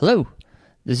Hello,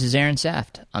 this is Aaron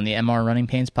Saft on the MR Running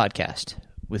Pains podcast.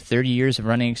 With 30 years of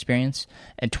running experience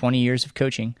and 20 years of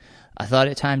coaching, I thought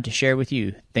it time to share with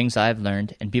you things I've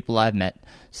learned and people I've met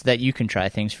so that you can try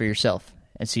things for yourself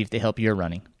and see if they help your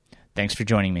running. Thanks for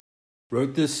joining me.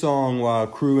 Wrote this song while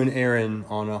crewing Aaron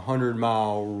on a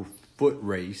 100-mile foot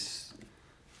race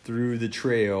through the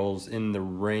trails in the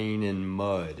rain and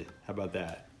mud. How about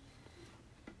that?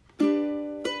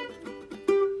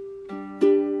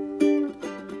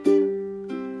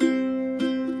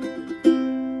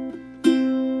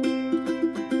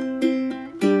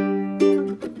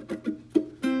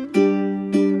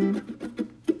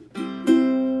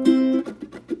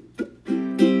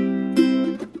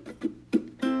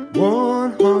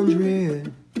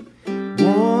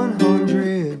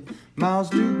 Miles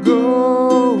to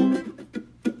go.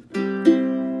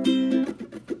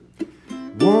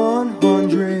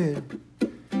 100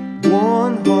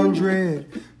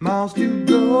 miles to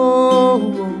go.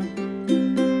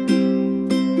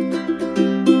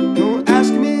 Don't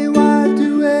ask me why I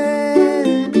do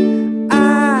it,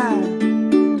 I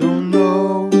don't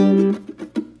know.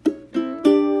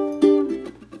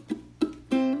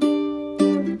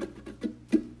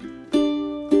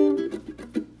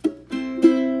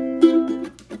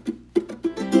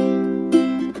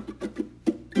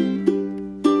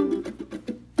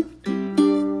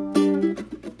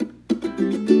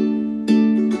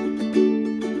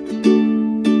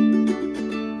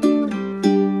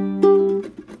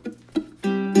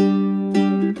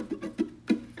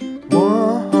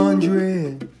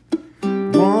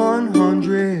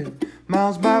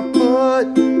 Miles by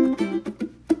foot.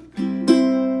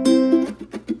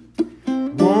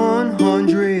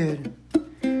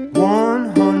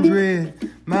 100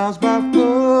 miles by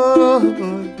foot.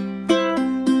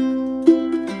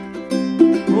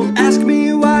 Don't ask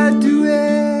me why I do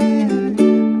it,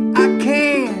 I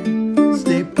can't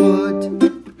stay put.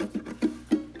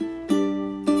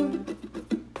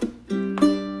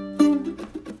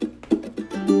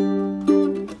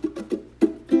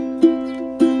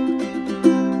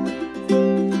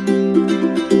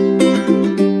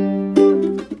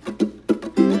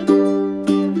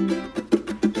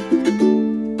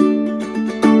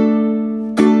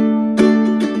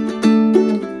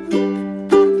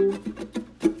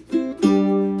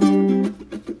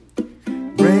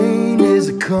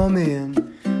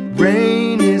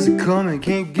 Rain is a coming,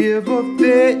 can't give a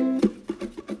fit.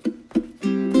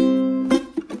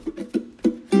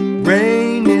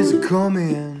 Rain is a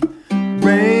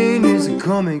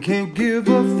coming, can't give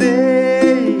a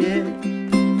fit.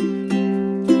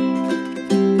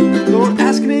 Don't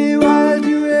ask me why I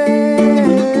do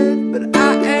it, but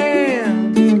I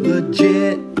am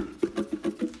legit.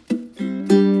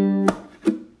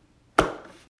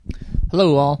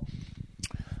 Hello all.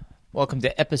 Welcome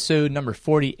to episode number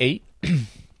 48.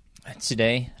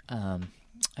 Today,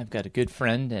 I've got a good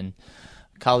friend and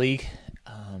colleague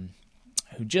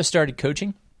who just started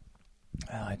coaching.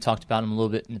 I talked about him a little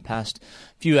bit in the past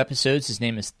few episodes. His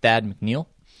name is Thad McNeil.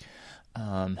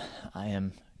 I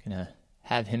am going to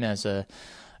have him as a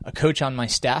coach on my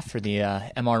staff for the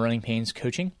MR Running Pains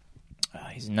coaching.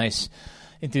 He's a nice,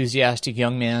 enthusiastic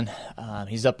young man.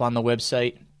 He's up on the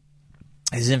website.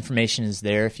 His information is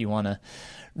there if you want to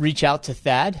reach out to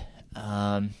Thad.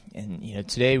 And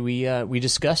today we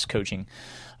discuss coaching.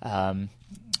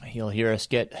 He'll hear us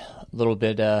get a little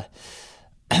bit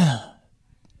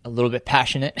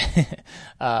passionate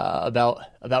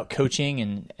about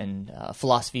coaching and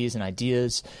philosophies and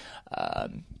ideas.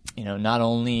 Not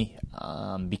only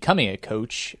becoming a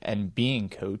coach and being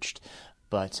coached,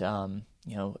 but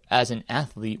as an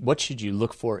athlete, what should you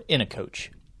look for in a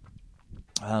coach?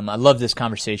 I love this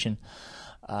conversation.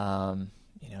 And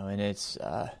it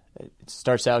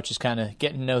starts out just kind of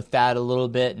getting to know Thad a little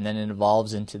bit, and then it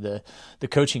evolves into the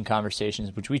coaching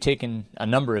conversations, which we take in a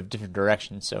number of different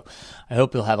directions. So I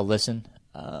hope you'll have a listen.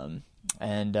 And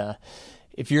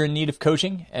if you're in need of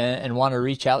coaching and want to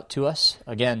reach out to us,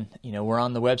 again, we're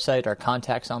on the website. Our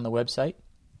contact's on the website.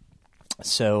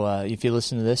 So if you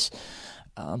listen to this,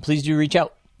 please do reach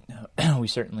out. We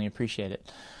certainly appreciate it.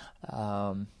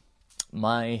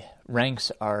 My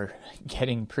ranks are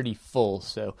getting pretty full,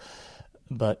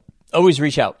 but always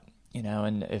reach out,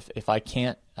 and if I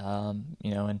can't, and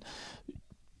you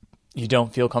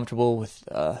don't feel comfortable with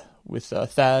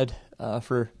Thad, we'll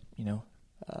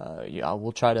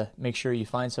try to make sure you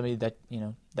find somebody that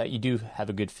you do have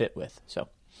a good fit with. So,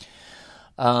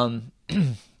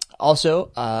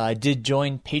 also, I did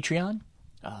join Patreon,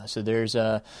 so there's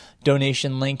a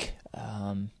donation link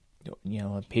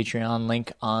a Patreon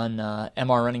link on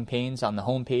MR Running Pains on the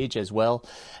homepage as well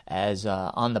as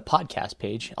on the podcast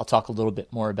page. I'll talk a little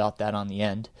bit more about that on the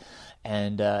end,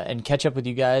 and catch up with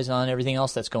you guys on everything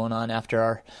else that's going on after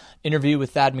our interview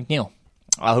with Thad McNeil.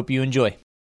 I hope you enjoy.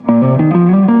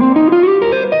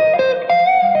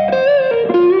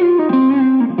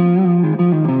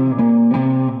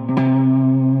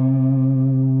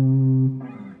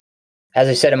 As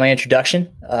I said in my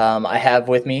introduction, I have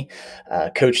with me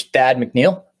Coach Thad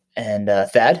McNeil. And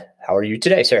Thad, how are you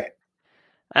today, sir?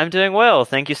 I'm doing well.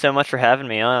 Thank you so much for having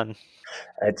me on.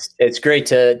 It's great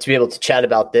to be able to chat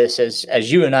about this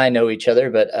as you and I know each other,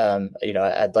 but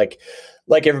I'd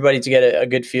like everybody to get a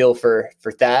good feel for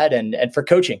Thad and for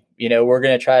coaching. We're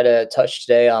going to try to touch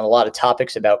today on a lot of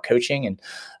topics about coaching and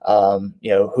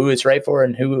who it's right for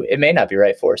and who it may not be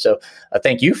right for. So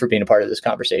thank you for being a part of this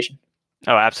conversation.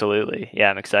 Oh, absolutely.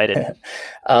 Yeah, I'm excited.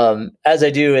 As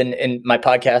I do in my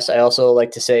podcast, I also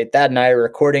like to say Thad and I are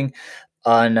recording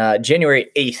on January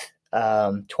 8th,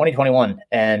 2021.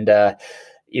 And, the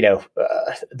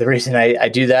reason I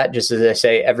do that, just as I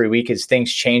say every week, is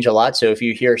things change a lot. So if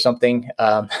you hear something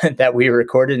that we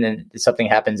recorded and something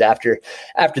happens after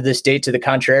this date to the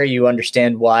contrary, you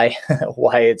understand why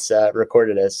it's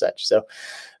recorded as such. So,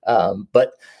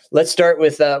 but let's start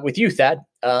with you, Thad.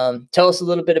 Tell us a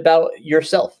little bit about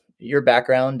yourself, your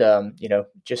background,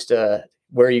 just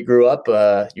where you grew up,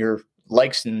 your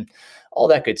likes and all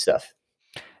that good stuff.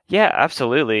 Yeah,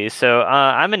 absolutely. So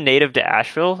I'm a native to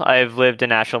Asheville. I've lived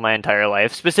in Asheville my entire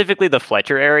life, specifically the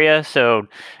Fletcher area. So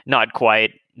not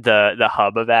quite the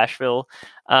hub of Asheville.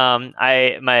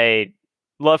 My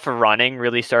love for running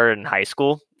really started in high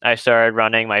school. I started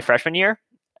running my freshman year.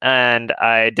 And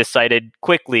I decided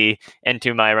quickly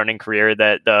into my running career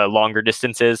that the longer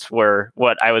distances were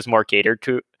what I was more catered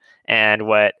to and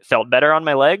what felt better on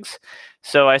my legs.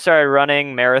 So I started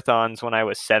running marathons when I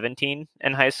was 17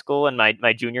 in high school, in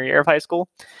my junior year of high school.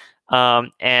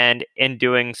 And in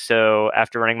doing so,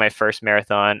 after running my first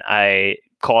marathon, I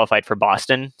qualified for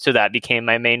Boston. So that became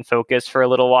my main focus for a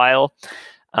little while.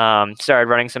 Started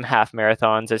running some half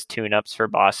marathons as tune-ups for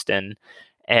Boston.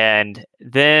 And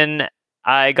then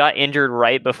I got injured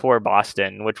right before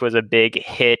Boston, which was a big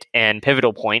hit and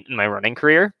pivotal point in my running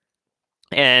career.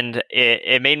 And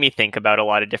it made me think about a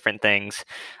lot of different things.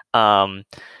 And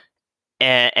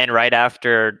right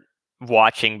after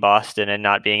watching Boston and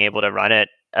not being able to run it,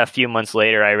 a few months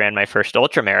later, I ran my first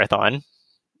ultra marathon,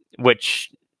 which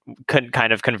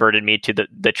kind of converted me to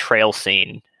the trail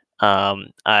scene.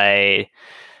 I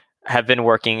have been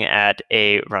working at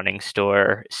a running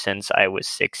store since I was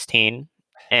 16.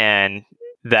 And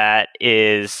that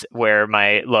is where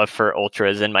my love for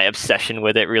ultras and my obsession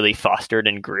with it really fostered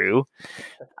and grew.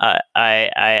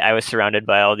 I was surrounded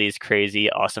by all these crazy,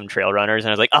 awesome trail runners, and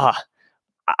I was like,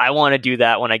 I want to do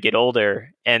that when I get older.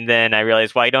 And then I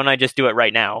realized, why don't I just do it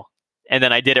right now? And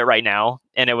then I did it right now,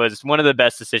 and it was one of the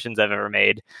best decisions I've ever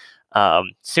made.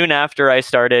 Soon after I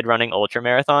started running ultra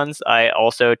marathons, I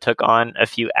also took on a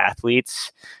few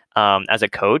athletes as a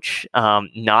coach,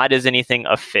 not as anything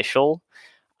official.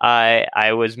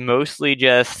 I was mostly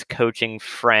just coaching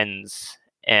friends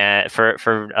and for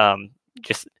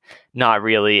just not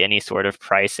really any sort of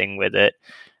pricing with it.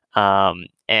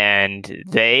 And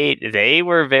they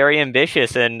were very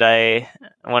ambitious, and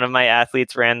one of my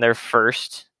athletes ran their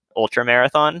first ultra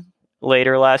marathon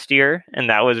later last year,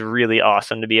 and that was really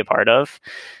awesome to be a part of.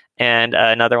 And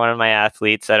another one of my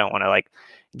athletes, I don't want to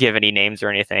give any names or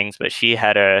anything, but she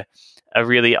had a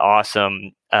really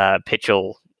awesome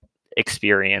pitchel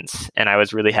experience, and I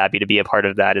was really happy to be a part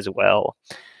of that as well.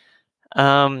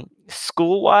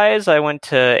 School-wise, I went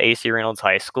to AC Reynolds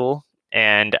High School,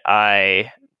 and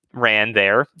I ran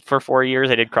there for 4 years.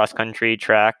 I did cross-country,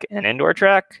 track, and indoor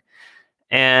track.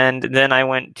 And then I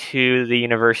went to the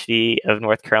University of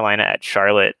North Carolina at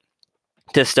Charlotte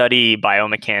to study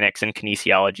biomechanics and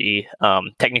kinesiology.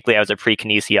 Technically, I was a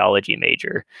pre-kinesiology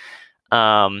major.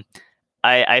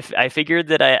 I figured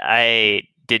that I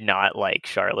did not like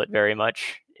Charlotte very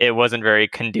much. It wasn't very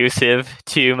conducive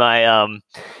to my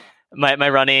my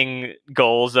running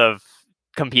goals of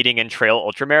competing in trail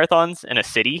ultramarathons in a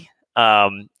city.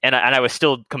 And I was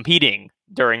still competing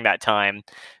during that time,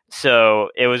 so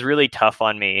it was really tough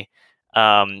on me.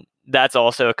 That's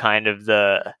also kind of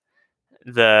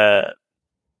the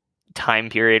time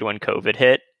period when COVID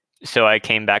hit. So I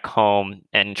came back home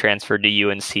and transferred to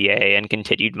UNCA and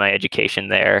continued my education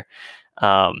there.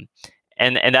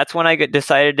 And that's when I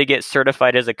decided to get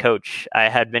certified as a coach. I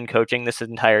had been coaching this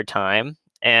entire time,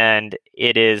 and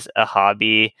it is a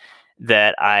hobby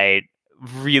that I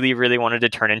really, really wanted to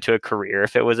turn into a career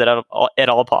if it was at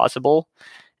all possible.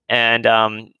 And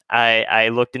I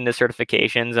looked into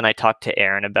certifications, and I talked to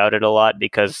Aaron about it a lot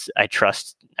because I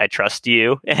trust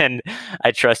you and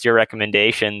I trust your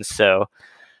recommendations. So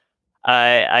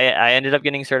I ended up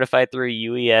getting certified through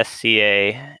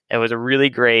UESCA. It was a really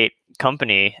great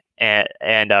company and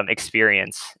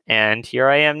experience. And here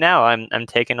I am now. I'm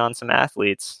taking on some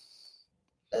athletes.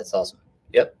 That's awesome.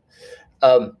 Yep.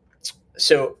 Um,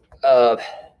 so,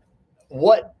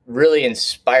 what really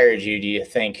inspired you, do you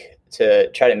think, to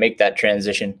try to make that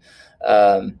transition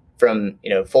from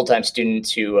full-time student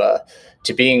to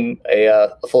being a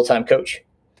full-time coach?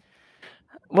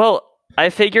 Well, I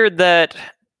figured that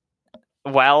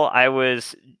while I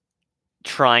was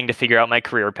trying to figure out my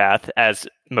career path, as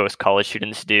most college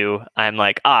students do, I'm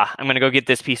like, I'm going to go get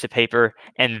this piece of paper,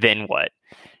 and then what?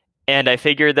 And I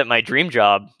figured that my dream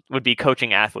job would be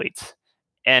coaching athletes.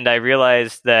 And I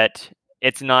realized that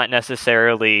it's not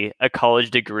necessarily a college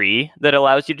degree that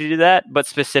allows you to do that, but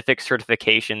specific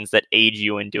certifications that aid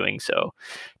you in doing so.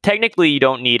 Technically, you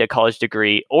don't need a college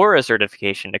degree or a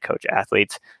certification to coach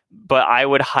athletes, but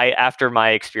after my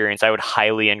experience, I would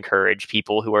highly encourage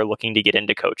people who are looking to get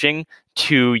into coaching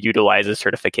to utilize a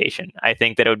certification. I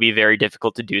think that it would be very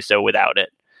difficult to do so without it.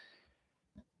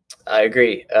 I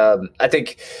agree. I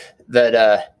think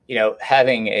that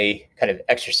having a kind of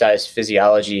exercise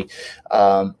physiology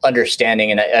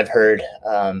understanding, and I've heard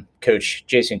Coach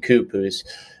Jason Koop, who's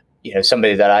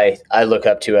somebody that I look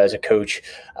up to as a coach,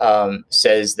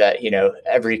 says that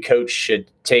every coach should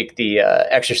take the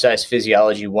exercise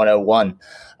physiology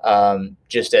 101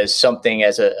 just as something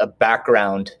as a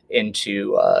background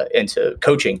into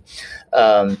coaching,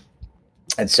 and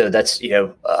so that's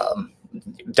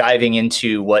diving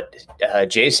into what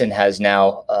Jason has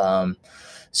now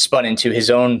spun into his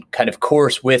own kind of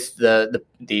course with the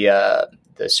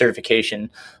certification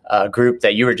group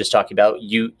that you were just talking about,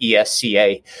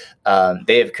 UESCA.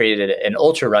 They have created an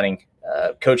ultra running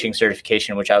coaching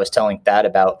certification, which I was telling Thad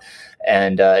about,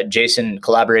 and Jason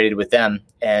collaborated with them.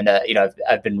 And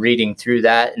I've been reading through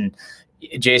that, and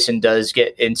Jason does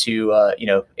get into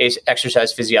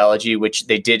exercise physiology, which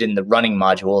they did in the running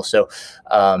module. So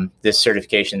this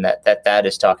certification that Thad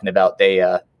is talking about, they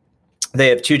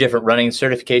have two different running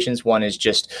certifications. One is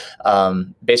just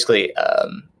basically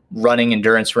running,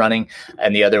 endurance running,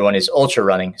 and the other one is ultra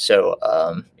running. So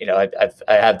I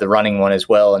have the running one as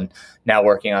well, and now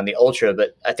working on the ultra.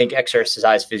 But I think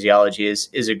exercise physiology is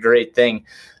a great thing.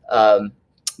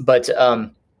 But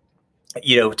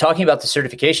talking about the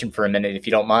certification for a minute, if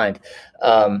you don't mind,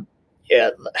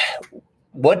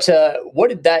 what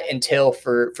did that entail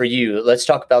for you? Let's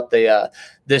talk about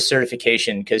this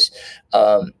certification, because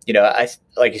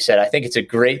like you said, I think it's a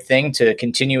great thing to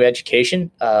continue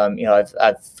education.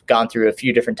 I've gone through a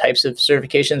few different types of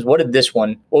certifications. What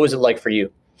was it like for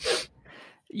you?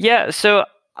 Yeah, so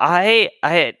I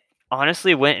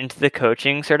honestly went into the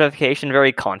coaching certification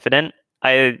very confident.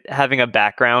 Having a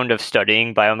background of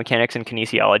studying biomechanics and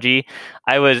kinesiology,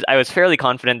 I was fairly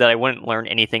confident that I wouldn't learn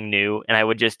anything new, and I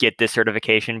would just get this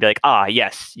certification and be like,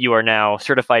 yes, you are now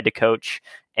certified to coach,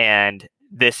 and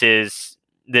this is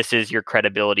your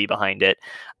credibility behind it.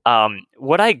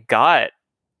 What I got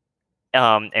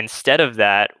instead of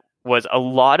that was a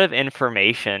lot of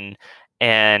information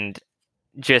and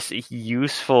just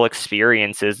useful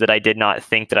experiences that I did not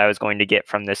think that I was going to get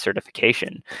from this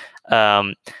certification.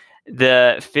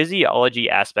 The physiology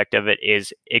aspect of it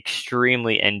is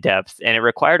extremely in-depth, and it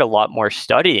required a lot more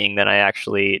studying than I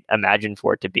actually imagined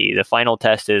for it to be. The final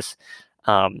test is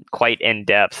quite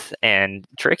in-depth and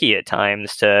tricky at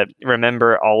times to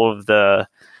remember all of the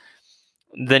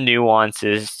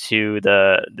nuances to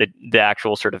the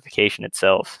actual certification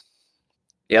itself.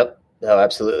 Yep. No,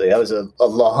 absolutely. That was a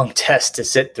long test to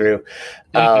sit through.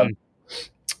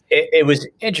 It was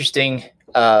interesting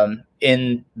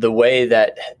in the way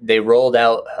that they rolled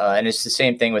out, and it's the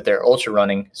same thing with their ultra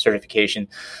running certification.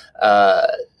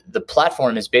 The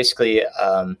platform is basically,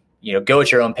 go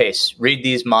at your own pace, read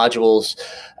these modules,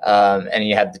 and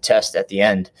you have the test at the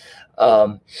end.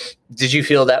 Did you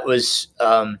feel that was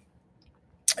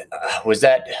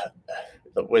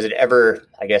it ever,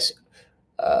 I guess,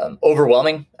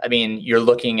 overwhelming? I mean, you're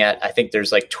looking at, I think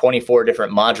there's like 24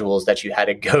 different modules that you had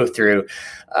to go through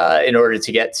in order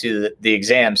to get to the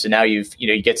exam. So now you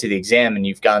get to the exam and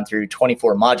you've gone through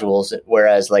 24 modules.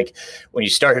 Whereas like when you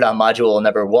started on module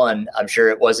number 1, I'm sure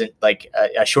it wasn't like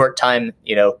a short time,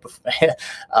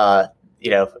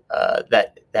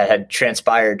 that had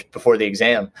transpired before the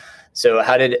exam. So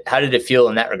how did it feel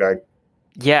in that regard?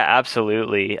 Yeah,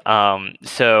 absolutely.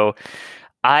 So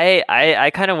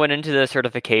I kind of went into the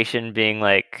certification being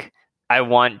like, I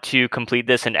want to complete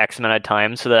this in X amount of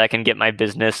time so that I can get my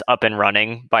business up and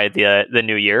running by the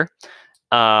new year.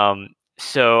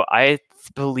 So I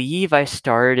believe I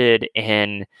started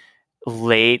in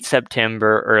late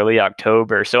September, early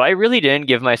October. So I really didn't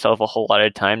give myself a whole lot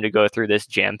of time to go through this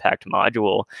jam-packed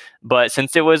module. But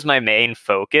since it was my main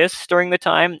focus during the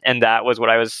time, and that was what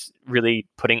I was really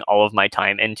putting all of my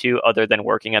time into other than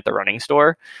working at the running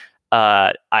store,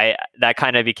 I that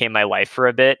kind of became my life for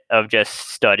a bit of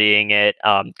just studying it,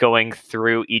 going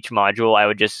through each module. I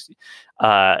would just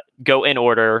go in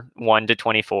order 1 to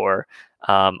 24,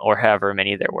 or however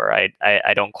many there were.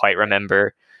 I don't quite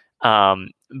remember.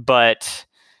 But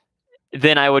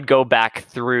then I would go back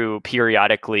through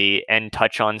periodically and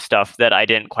touch on stuff that I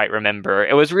didn't quite remember.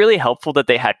 It was really helpful that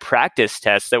they had practice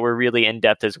tests that were really in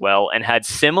depth as well and had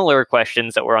similar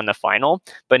questions that were on the final,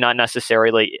 but not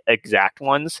necessarily exact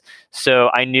ones. So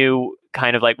I knew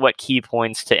kind of like what key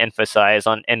points to emphasize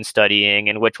on in studying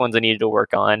and which ones I needed to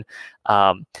work on.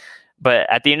 But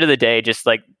at the end of the day, just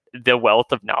like the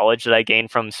wealth of knowledge that I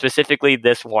gained from specifically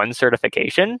this one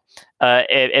certification,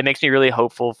 it makes me really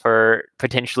hopeful for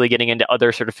potentially getting into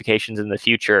other certifications in the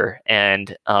future.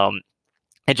 And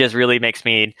it just really makes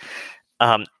me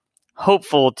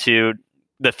hopeful to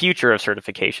the future of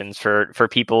certifications for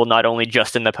people, not only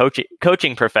just in the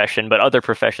coaching profession, but other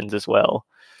professions as well.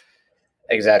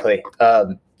 Exactly.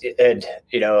 And,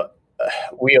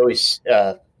 we always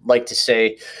like to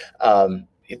say,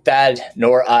 Thad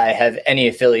nor I have any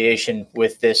affiliation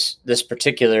with this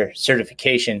particular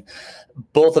certification.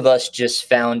 Both of us just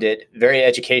found it very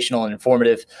educational and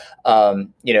informative. I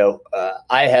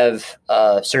have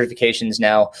certifications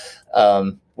now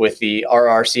with the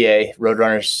RRCA,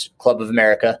 Roadrunners Club of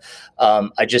America.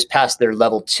 I just passed their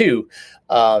level 2.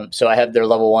 So I have their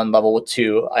level 1, level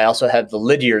 2. I also have the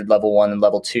Lydiard level 1 and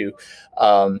level 2.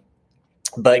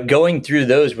 But going through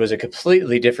those was a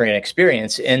completely different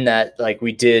experience in that, like,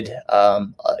 we did,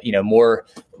 more,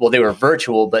 well, they were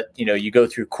virtual, but, you go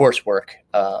through coursework.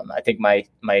 I think my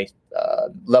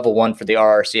level 1 for the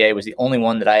RRCA was the only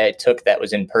one that I took that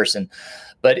was in person.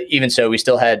 But even so, we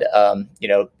still had,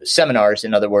 seminars,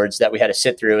 in other words, that we had to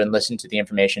sit through and listen to the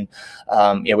information.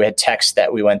 We had texts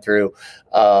that we went through.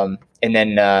 And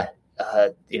then,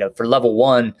 for level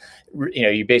 1,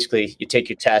 you take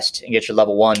your test and get your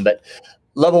level 1, but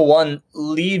level 1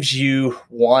 leaves you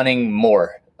wanting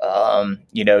more.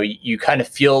 You kind of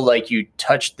feel like you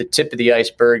touched the tip of the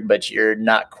iceberg, but you're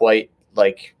not quite,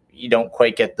 like, you don't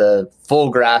quite get the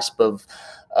full grasp of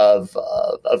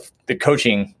the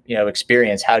coaching,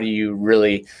 experience. How do you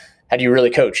really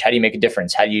coach? How do you make a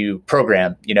difference? How do you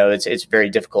program? It's very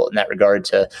difficult in that regard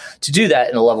to do that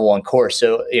in a level 1 course.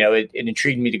 So, it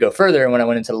intrigued me to go further. And when I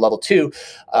went into the level 2,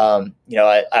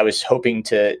 I was hoping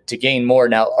to gain more.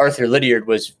 Now, Arthur Lydiard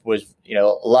was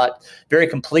a lot, very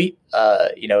complete.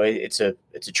 It's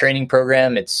a training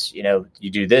program. It's, you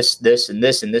do this, and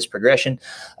this progression.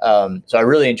 So I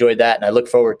really enjoyed that. And I look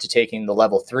forward to taking the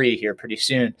level 3 here pretty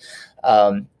soon.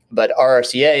 But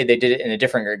RRCA, they did it in a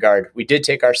different regard. We did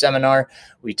take our seminar,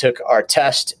 we took our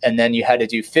test, and then you had to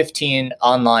do 15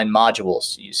 online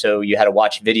modules. So you had to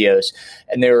watch videos,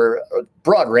 and there were a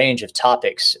broad range of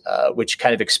topics, which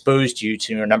kind of exposed you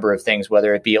to a number of things,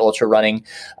 whether it be ultra running,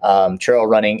 trail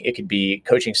running, it could be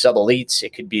coaching sub-elites,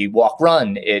 it could be walk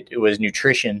run, it was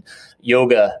nutrition,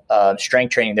 yoga,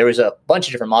 strength training. There was a bunch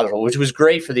of different modules, which was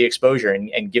great for the exposure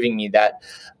and giving me that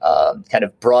kind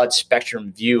of broad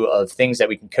spectrum view of things that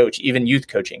we can coach, even youth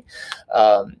coaching.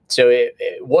 So it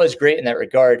was great in that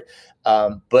regard.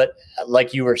 But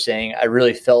like you were saying, I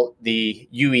really felt the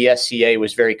UESCA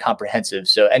was very comprehensive.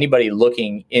 So anybody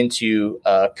looking into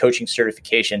coaching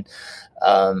certification,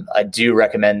 I do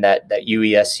recommend that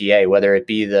UESCA, whether it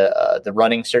be the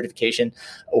running certification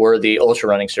or the ultra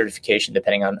running certification,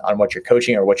 depending on what you're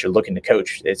coaching or what you're looking to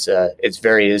coach. It's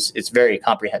very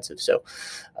comprehensive. So,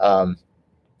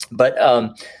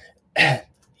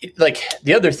 like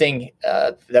the other thing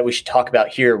that we should talk about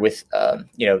here with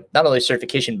not only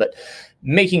certification but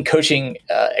making coaching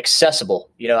accessible.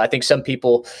 I think some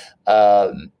people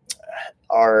are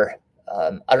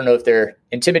I don't know if they're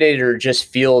intimidated or just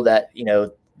feel that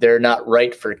they're not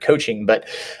right for coaching, but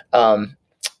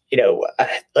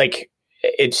like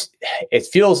it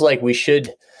feels like we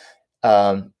should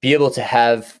be able to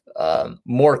have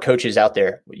more coaches out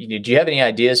there. Do you have any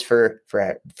ideas for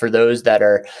those that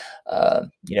are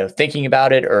thinking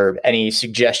about it, or any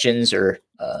suggestions, or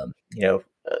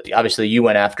obviously you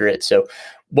went after it, so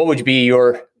what would be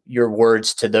your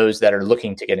words to those that are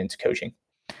looking to get into coaching?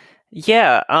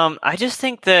 Yeah, I just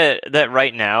think that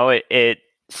right now it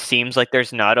seems like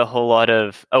there's not a whole lot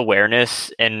of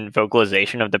awareness and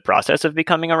vocalization of the process of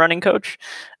becoming a running coach.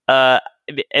 Uh,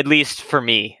 at least for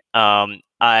me,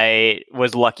 I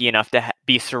was lucky enough to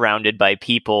be surrounded by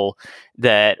people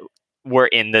that were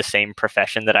in the same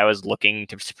profession that I was looking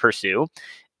to pursue.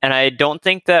 And I don't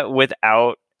think that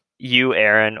without you,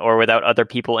 Aaron, or without other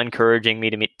people encouraging me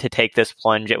to take this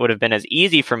plunge, it would have been as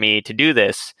easy for me to do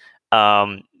this,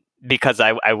 because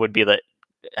I would be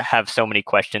have so many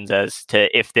questions as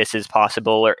to if this is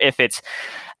possible or if it's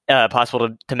possible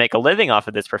to make a living off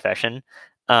of this profession.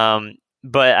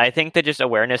 But I think that just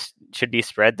awareness should be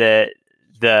spread that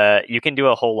you can do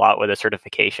a whole lot with a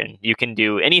certification. You can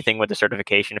do anything with a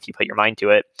certification if you put your mind to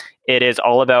it. It is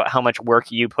all about how much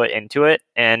work you put into it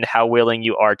and how willing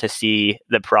you are to see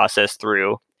the process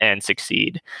through and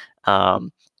succeed.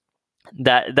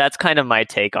 That's kind of my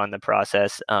take on the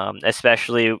process,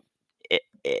 especially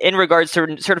in regards to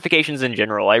certifications in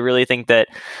general. I really think that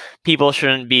people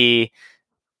shouldn't be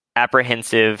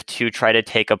apprehensive to try to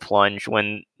take a plunge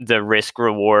when the risk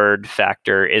reward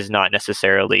factor is not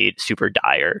necessarily super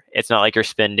dire. It's not like you're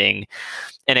spending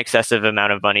an excessive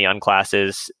amount of money on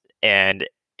classes, and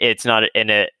it's not in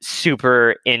a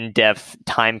super in-depth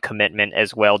time commitment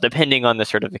as well, depending on the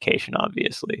certification,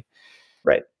 obviously.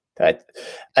 Right.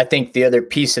 I think the other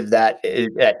piece of that is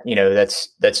that,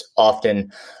 that's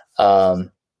often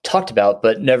talked about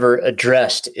but never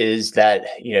addressed is that,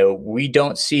 we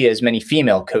don't see as many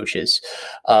female coaches.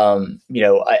 I'm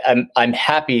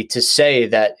happy to say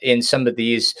that in some of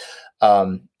these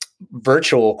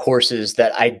virtual courses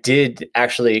that I did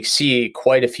actually see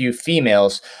quite a few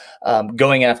females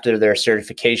going after their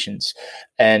certifications.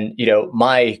 And,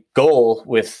 my goal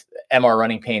with MR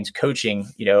Running Pains coaching,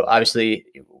 obviously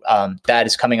Thad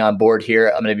is coming on board here.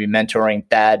 I'm going to be mentoring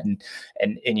Thad and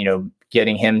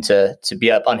getting him to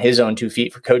be up on his own 2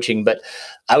 feet for coaching. But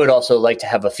I would also like to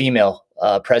have a female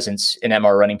presence in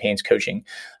MR Running Pains coaching.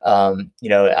 I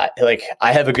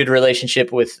have a good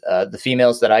relationship with the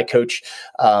females that I coach,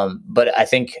 but I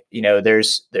think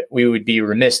we would be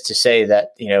remiss to say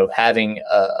that having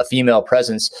a female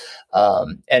presence,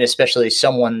 and especially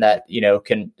someone that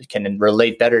can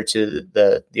relate better to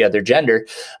the other gender,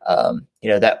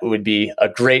 that would be a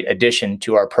great addition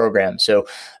to our program. So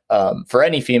for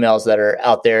any females that are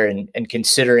out there and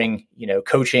considering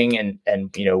coaching and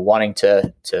wanting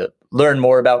to learn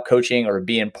more about coaching or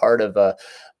being part of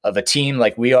a team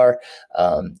like we are,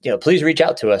 please reach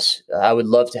out to us. I would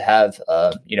love to have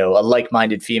a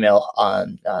like-minded female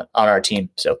on our team.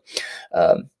 So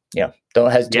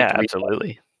don't hesitate. Yeah,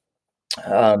 absolutely.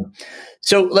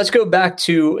 So let's go back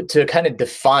to kind of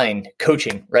define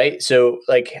coaching, right? So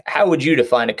how would you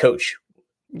define a coach?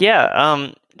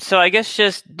 Yeah. So I guess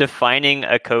just defining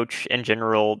a coach in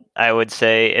general, I would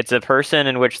say it's a person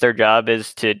in which their job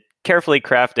is to carefully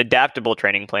craft adaptable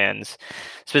training plans,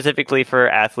 specifically for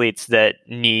athletes that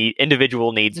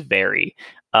individual needs vary.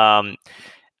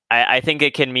 I think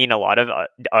it can mean a lot of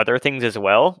other things as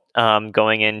well,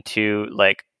 going into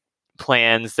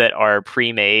plans that are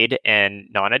pre-made and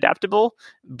non-adaptable.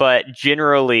 But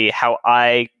generally, how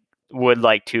I would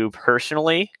like to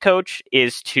personally coach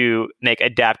is to make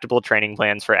adaptable training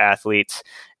plans for athletes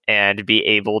and be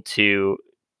able to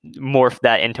morph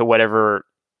that into whatever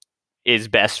is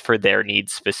best for their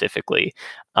needs specifically.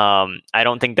 I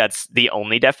don't think that's the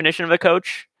only definition of a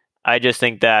coach. I just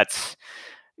think that's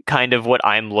kind of what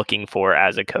I'm looking for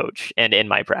as a coach and in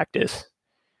my practice.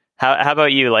 How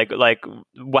about you?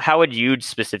 How would you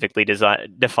specifically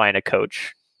define a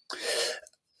coach?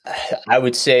 I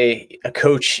would say a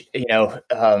coach,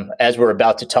 as we're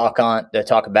about to talk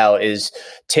about,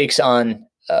 takes on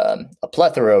a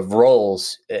plethora of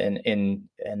roles in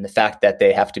the fact that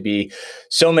they have to be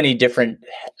so many different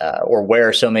or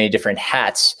wear so many different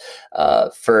hats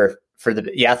for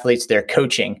the athletes they're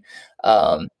coaching.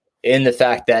 In the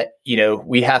fact that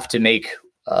we have to make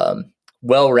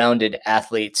well-rounded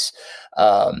athletes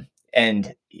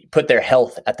and put their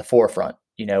health at the forefront.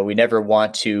 We never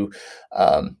want to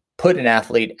put an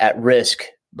athlete at risk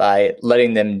by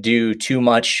letting them do too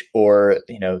much or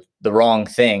the wrong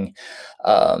thing.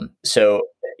 So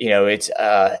it's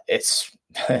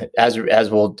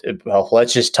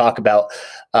let's just talk about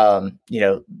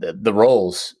the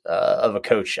roles of a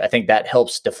coach. I think that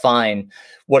helps define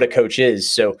what a coach is.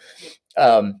 So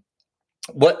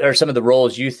what are some of the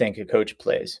roles you think a coach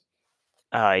plays?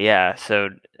 Yeah. So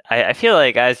I feel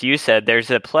like, as you said, there's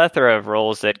a plethora of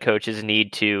roles that coaches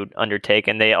need to undertake,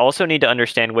 and they also need to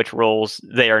understand which roles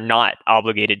they are not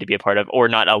obligated to be a part of or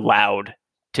not allowed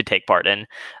to take part in.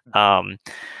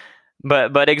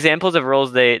 But examples of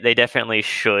roles they definitely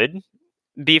should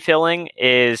be filling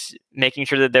is making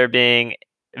sure that they're being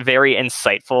very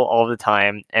insightful all the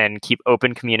time and keep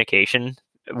open communication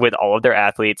with all of their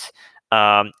athletes,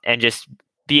 and just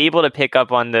be able to pick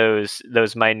up on those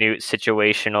minute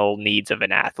situational needs of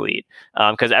an athlete,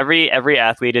 because every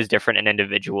athlete is different and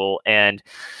individual, and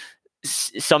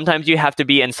sometimes you have to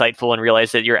be insightful and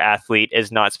realize that your athlete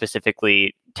is not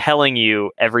specifically telling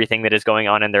you everything that is going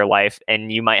on in their life,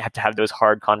 and you might have to have those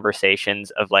hard conversations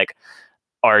of like,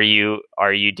 are you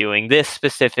doing this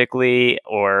specifically,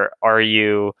 or are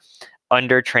you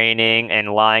under training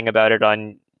and lying about it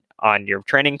on your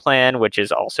training plan, which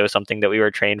is also something that we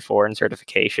were trained for in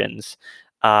certifications.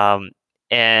 And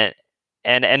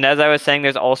as I was saying,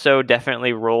 there's also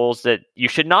definitely roles that you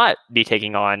should not be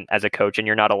taking on as a coach, and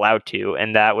you're not allowed to.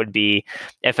 And that would be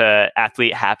if a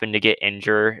athlete happened to get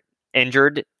injured,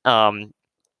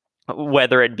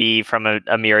 whether it be from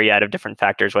a myriad of different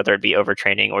factors, whether it be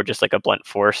overtraining or just like a blunt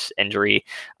force injury.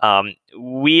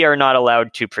 We are not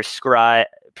allowed to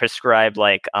prescribe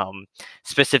like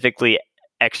specifically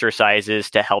exercises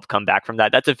to help come back from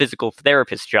that. That's a physical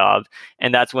therapist's job.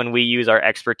 And that's when we use our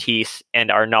expertise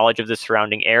and our knowledge of the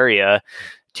surrounding area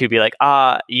to be like,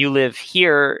 you live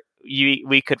here,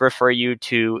 we could refer you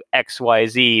to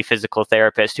XYZ physical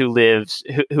therapist who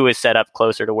is set up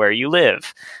closer to where you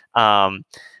live.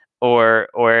 Or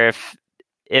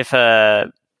if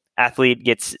a athlete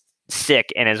gets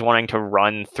sick and is wanting to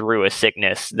run through a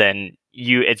sickness, then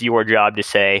it's your job to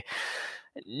say,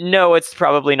 no, it's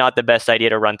probably not the best idea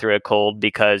to run through a cold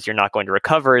because you're not going to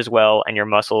recover as well and your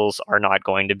muscles are not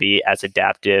going to be as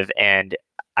adaptive, and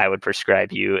I would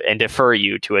prescribe you and defer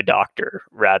you to a doctor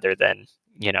rather than,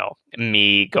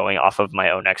 me going off of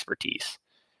my own expertise.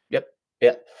 Yep.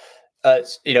 Yeah.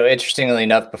 Interestingly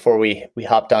enough, before we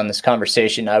hopped on this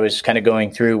conversation, I was kind of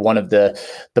going through one of the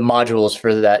modules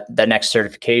for that next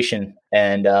certification,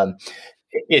 and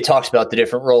it talks about the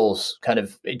different roles kind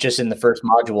of just in the first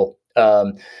module.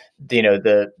 And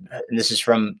this is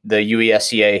from the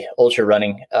UESCA ultra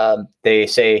running. They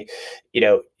say,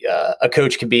 a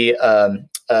coach could be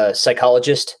a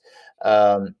psychologist,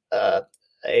 a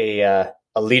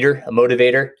leader, a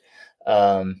motivator,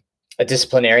 a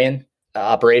disciplinarian,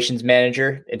 operations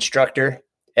manager, instructor,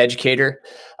 educator.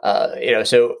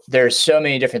 So there's so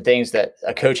many different things that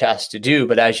a coach has to do,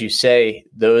 but as you say,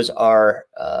 those are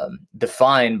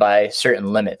defined by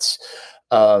certain limits.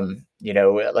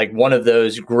 Like one of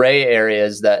those gray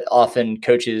areas that often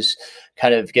coaches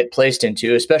kind of get placed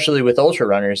into, especially with ultra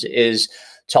runners, is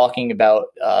talking about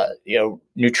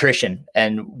nutrition,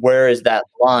 and where is that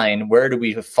line? Where do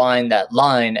we find that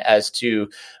line as to,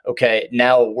 okay,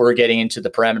 now we're getting into the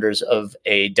parameters of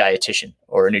a dietitian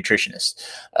or a nutritionist.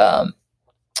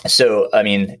 So I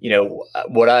mean,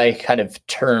 what I kind of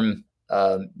term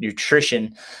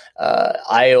nutrition,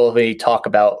 I only talk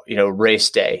about race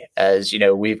day as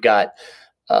we've got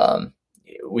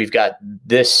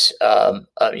this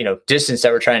distance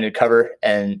that we're trying to cover,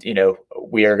 and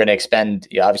we are going to expend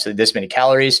obviously this many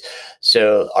calories.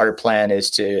 So our plan is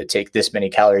to take this many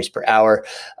calories per hour.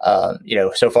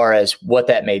 So far as what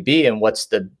that may be and what's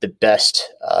the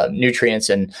best nutrients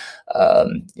and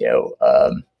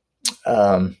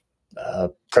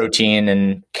protein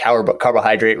and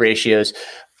carbohydrate ratios.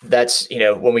 That's,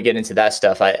 when we get into that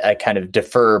stuff, I kind of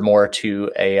defer more to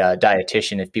a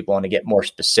dietitian if people want to get more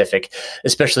specific,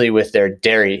 especially with their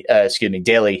daily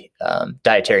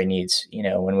dietary needs.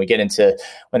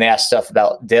 When they ask stuff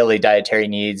about daily dietary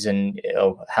needs and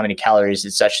how many calories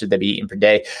and such should they be eating per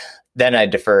day, then I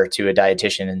defer to a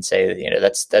dietitian and say,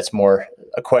 that's more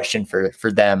a question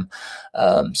for them.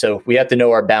 So we have to know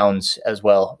our bounds as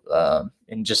well.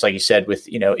 And just like you said, with,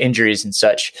 injuries and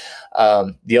such,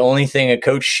 the only thing a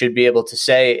coach should be able to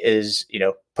say is,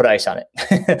 put ice on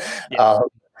it. Yeah.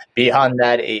 Beyond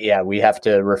that, we have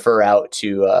to refer out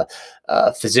to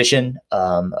a physician,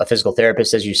 a physical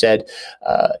therapist, as you said,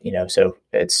 so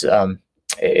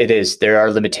there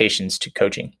are limitations to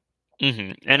coaching.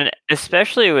 Mm-hmm. And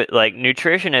especially with like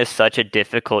nutrition is such a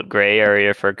difficult gray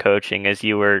area for coaching, as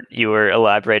you were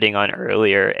elaborating on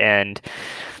earlier. And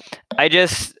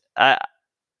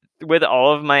with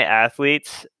all of my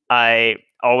athletes, I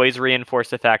always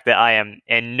reinforce the fact that I am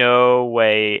in no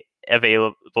way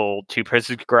available to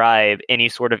prescribe any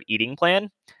sort of eating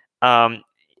plan.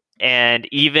 And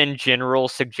even general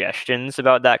suggestions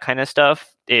about that kind of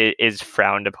stuff is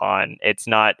frowned upon. It's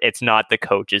not the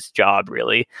coach's job,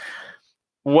 really.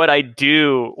 What I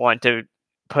do want to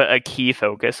put a key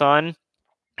focus on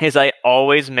is I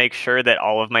always make sure that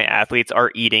all of my athletes are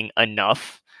eating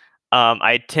enough.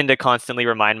 I tend to constantly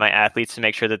remind my athletes to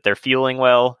make sure that they're fueling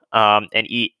well, and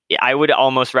eat. I would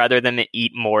almost rather them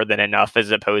eat more than enough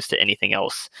as opposed to anything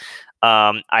else.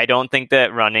 I don't think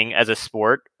that running as a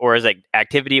sport or as an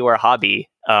activity or a hobby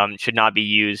should not be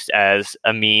used as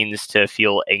a means to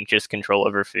feel anxious control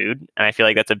over food. And I feel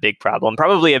like that's a big problem.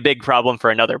 Probably a big problem for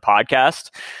another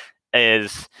podcast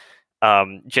is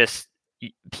just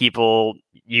people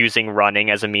using running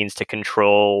as a means to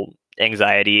control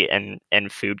anxiety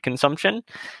and food consumption.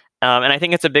 And I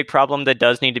think it's a big problem that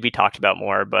does need to be talked about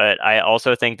more. But I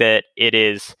also think that it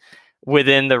is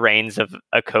within the reins of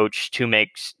a coach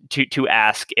to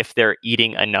ask if they're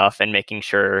eating enough and making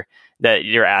sure that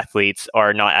your athletes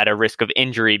are not at a risk of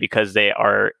injury because they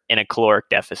are in a caloric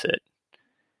deficit.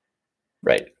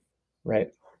 Right.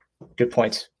 Good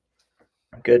points.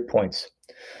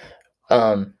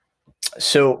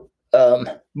 So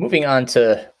moving on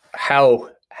to how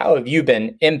have you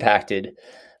been impacted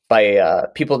by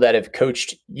people that have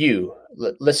coached you?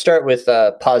 Let's start with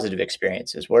positive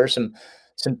experiences. What are some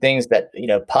things that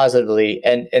positively,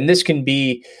 and this can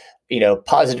be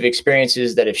positive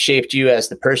experiences that have shaped you as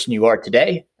the person you are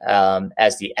today,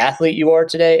 as the athlete you are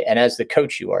today, and as the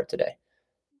coach you are today?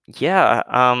 Yeah,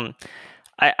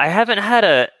 I haven't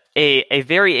had a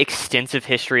very extensive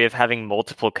history of having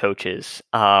multiple coaches.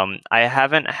 I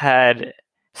haven't had,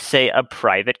 say, a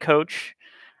private coach,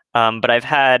 but I've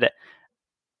had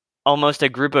almost a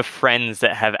group of friends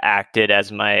that have acted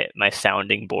as my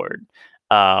sounding board.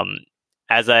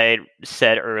 As I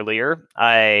said earlier,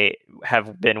 I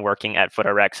have been working at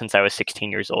FootRx since I was 16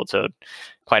 years old, so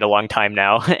quite a long time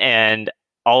now. And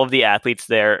all of the athletes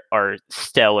there are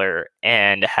stellar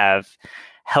and have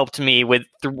helped me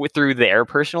through their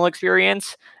personal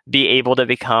experience be able to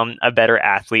become a better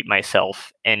athlete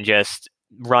myself. And just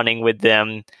running with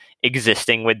them,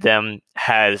 existing with them,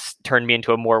 has turned me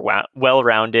into a more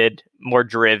well-rounded, more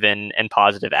driven, and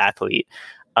positive athlete.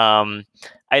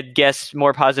 I guess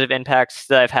more positive impacts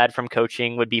that I've had from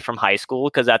coaching would be from high school,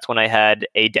 because that's when I had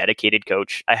a dedicated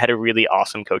coach. I had a really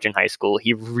awesome coach in high school.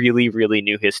 He really, really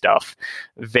knew his stuff,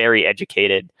 very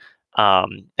educated.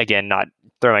 Again, not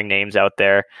throwing names out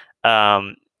there.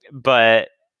 But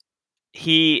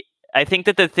I think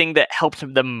that the thing that helped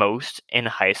him the most in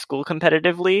high school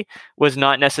competitively was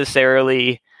not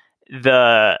necessarily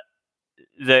the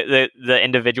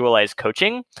individualized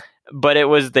coaching, but it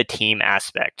was the team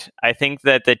aspect. I think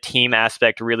that the team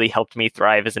aspect really helped me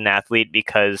thrive as an athlete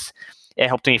because it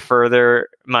helped me further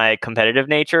my competitive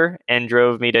nature and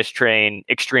drove me to train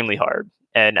extremely hard.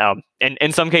 And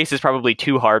in some cases, probably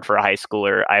too hard for a high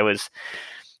schooler.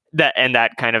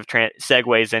 That kind of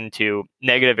segues into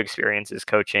negative experiences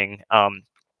coaching.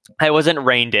 I wasn't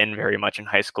reined in very much in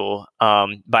high school.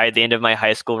 By the end of my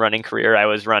high school running career, I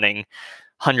was running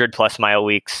 100+ mile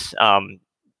weeks,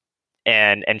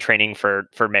 and training for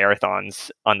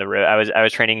marathons on the road. I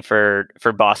was training for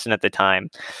Boston at the time.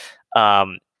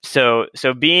 So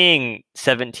being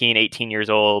 17, 18 years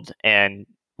old and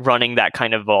running that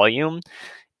kind of volume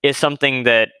is something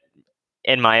that,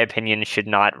 in my opinion, should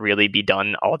not really be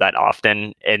done all that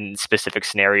often. In specific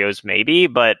scenarios, maybe,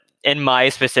 but in my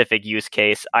specific use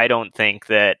case, I don't think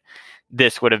that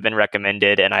this would have been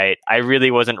recommended. And I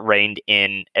really wasn't reined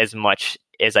in as much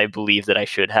as I believe that I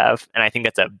should have. And I think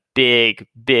that's a big,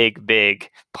 big, big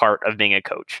part of being a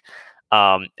coach,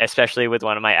 especially with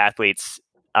one of my athletes.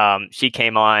 She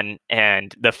came on,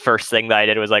 and the first thing that I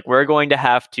did was like, we're going to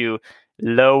have to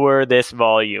lower this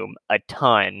volume a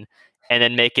ton and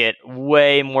then make it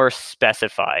way more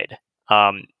specified.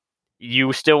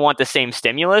 You still want the same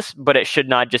stimulus, but it should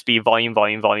not just be volume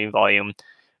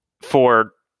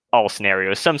for all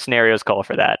scenarios. Some scenarios call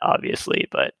for that, obviously,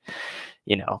 but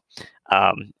in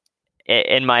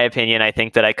my opinion, I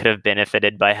think that I could have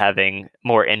benefited by having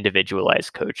more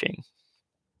individualized coaching.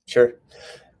 Sure.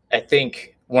 I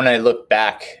think when I look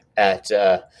back at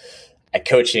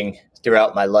coaching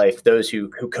throughout my life, those who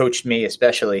coached me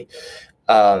especially,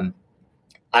 I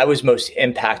was most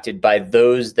impacted by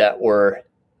those that were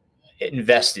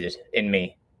invested in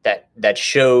me, that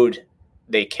showed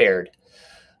they cared.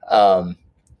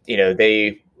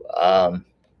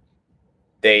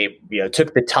 They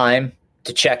took the time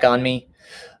to check on me,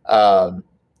 to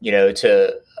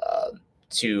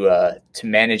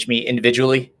manage me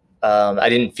individually. I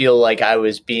didn't feel like I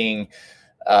was being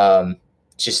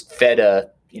just fed a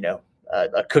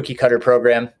cookie cutter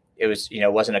program. It was,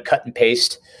 wasn't a cut and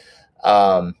paste.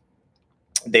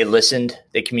 They listened,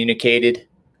 they communicated,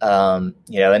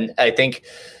 and I think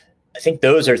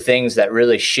those are things that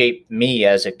really shaped me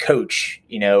as a coach,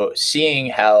 seeing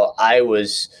how I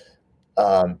was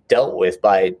dealt with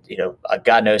by,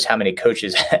 God knows how many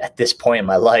coaches at this point in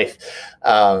my life.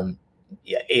 I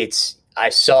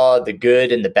saw the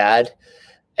good and the bad,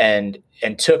 and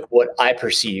and took what I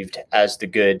perceived as the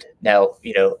good. Now,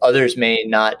 others may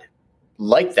not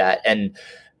like that, and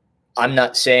I'm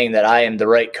not saying that I am the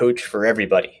right coach for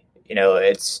everybody.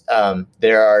 It's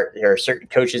there are certain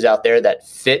coaches out there that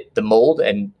fit the mold,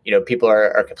 and people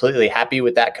are completely happy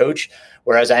with that coach,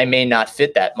 whereas I may not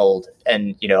fit that mold,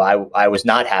 and I was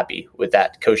not happy with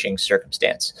that coaching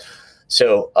circumstance.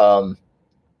 So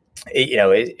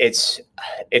it's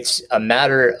a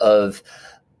matter of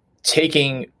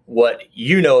taking what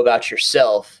you know about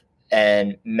yourself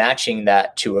and matching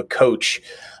that to a coach,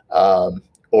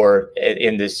 or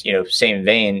in this same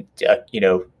vein,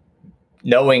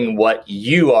 knowing what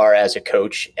you are as a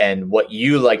coach and what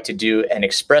you like to do, and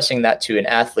expressing that to an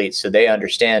athlete so they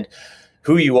understand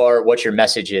who you are, what your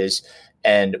message is,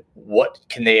 and what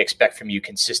can they expect from you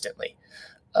consistently.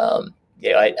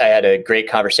 I had a great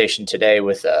conversation today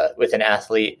with an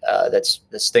athlete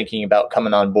that's thinking about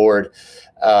coming on board,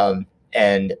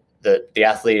 and the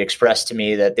athlete expressed to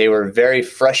me that they were very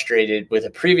frustrated with a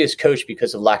previous coach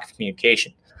because of lack of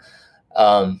communication.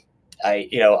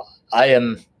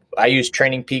 I use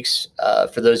Training Peaks,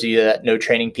 for those of you that know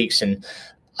Training Peaks, and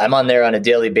I'm on there on a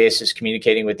daily basis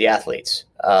communicating with the athletes.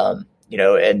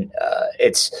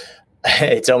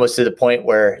 It's almost to the point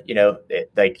where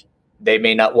they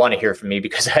may not want to hear from me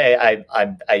because I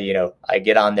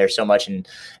get on there so much and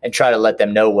try to let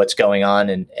them know what's going on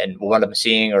and what I'm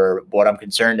seeing or what I'm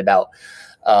concerned about.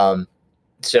 But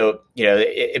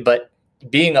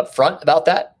being upfront about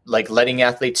that, like letting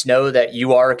athletes know that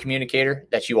you are a communicator,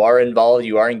 that you are involved,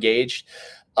 you are engaged,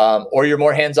 or you're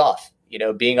more hands off,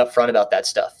 being upfront about that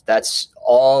stuff. That's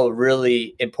all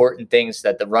really important things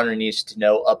that the runner needs to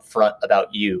know upfront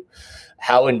about you.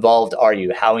 How involved are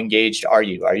you? How engaged are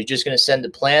you? Are you just going to send a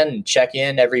plan and check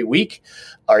in every week?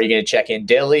 Are you going to check in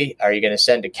daily? Are you going to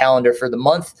send a calendar for the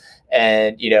month?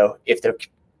 And, if the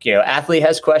athlete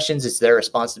has questions, it's their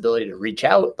responsibility to reach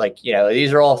out.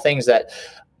 These are all things that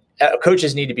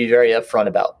coaches need to be very upfront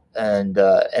about and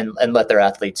let their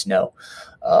athletes know.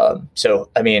 That,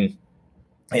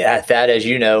 as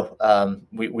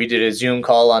we did a Zoom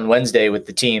call on Wednesday with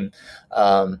the team.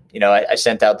 I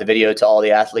sent out the video to all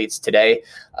the athletes today.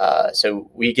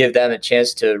 So we give them a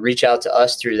chance to reach out to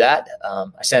us through that.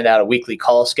 I send out a weekly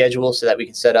call schedule so that we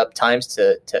can set up times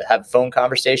to have a phone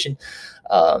conversation.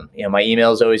 My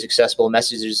email is always accessible.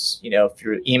 Messages,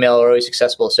 through email are always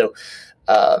accessible. So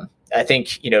I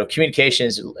think, communication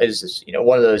is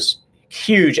one of those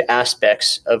huge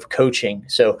aspects of coaching.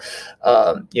 So,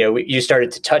 you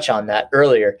started to touch on that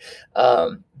earlier.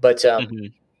 What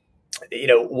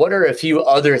are a few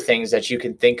other things that you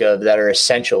can think of that are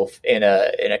essential in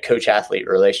a coach athlete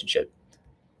relationship?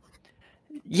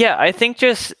 Yeah, I think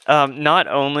just not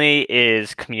only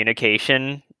is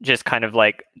communication just kind of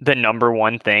like the number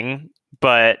one thing,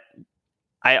 but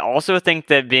I also think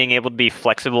that being able to be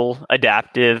flexible,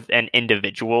 adaptive, and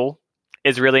individual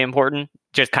is really important.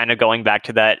 Just kind of going back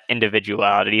to that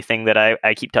individuality thing that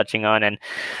I keep touching on. And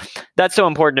that's so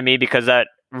important to me because that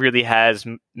really has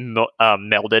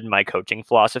melded my coaching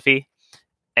philosophy.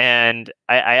 And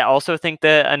I also think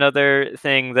that another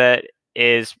thing that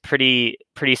is pretty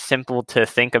simple to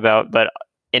think about, but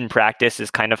in practice is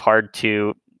kind of hard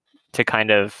to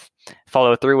kind of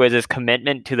follow through with, is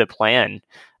commitment to the plan.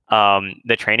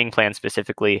 The training plan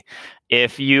specifically.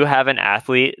 If you have an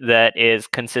athlete that is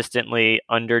consistently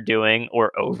underdoing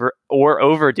or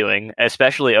overdoing,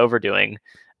 especially overdoing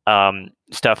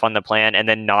stuff on the plan, and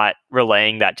then not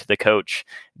relaying that to the coach,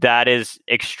 that is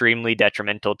extremely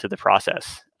detrimental to the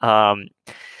process.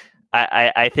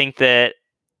 I think that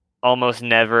almost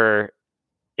never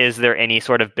is there any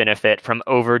sort of benefit from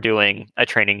overdoing a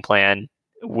training plan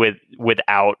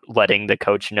without letting the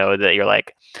coach know that you're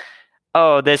like,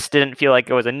 oh, this didn't feel like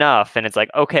it was enough. And it's like,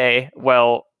 okay,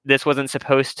 well, this wasn't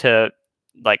supposed to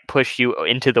like push you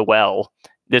into the well.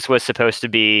 This was supposed to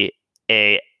be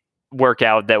a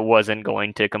workout that wasn't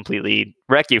going to completely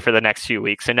wreck you for the next few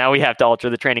weeks. So now we have to alter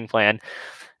the training plan.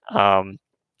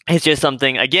 It's just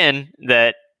something, again,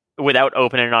 that without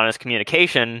open and honest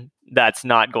communication, that's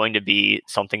not going to be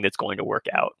something that's going to work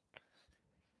out.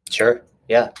 Sure.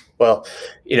 Yeah. Well,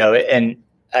 and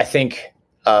I think,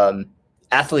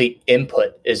 athlete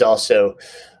input is also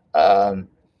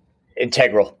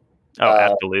integral. Oh,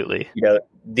 absolutely.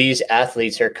 These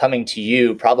athletes are coming to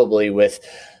you probably with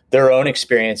their own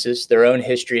experiences, their own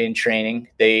history in training.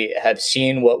 They have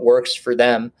seen what works for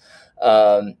them.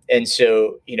 And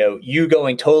so, you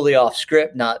going totally off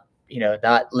script, not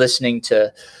listening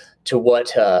to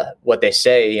what they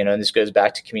say, and this goes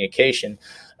back to communication.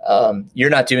 You're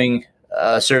not doing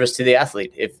service to the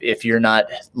athlete if you're not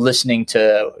listening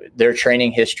to their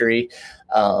training history,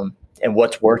 and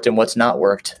what's worked and what's not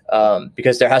worked,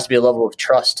 because there has to be a level of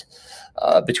trust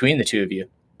between the two of you.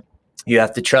 You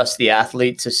have to trust the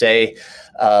athlete to say,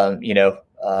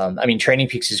 Training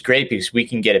Peaks is great because we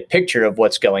can get a picture of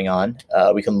what's going on.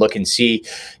 We can look and see,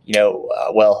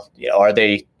 are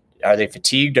they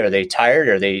fatigued? Are they tired?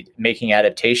 Are they making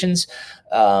adaptations?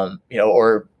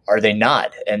 Or are they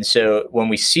not? And so when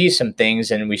we see some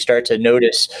things and we start to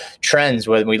notice trends,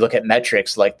 when we look at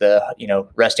metrics like the,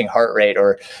 resting heart rate,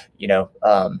 or,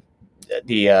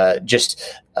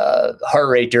 heart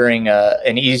rate during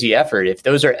an easy effort, if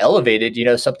those are elevated,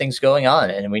 something's going on,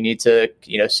 and we need to,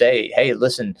 say, hey,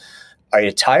 listen, are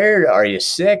you tired? Are you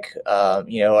sick? Are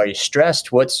you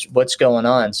stressed? What's going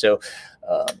on? So,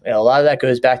 a lot of that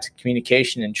goes back to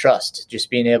communication and trust, just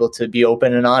being able to be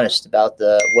open and honest about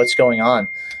what's going on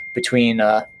between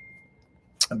the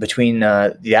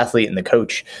athlete and the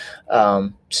coach.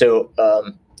 And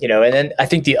then I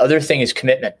think the other thing is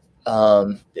commitment.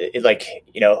 If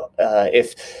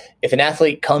an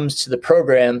athlete comes to the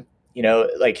program,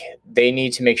 they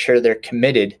need to make sure they're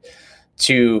committed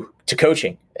to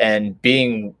coaching and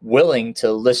being willing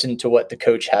to listen to what the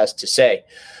coach has to say.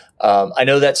 I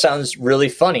know that sounds really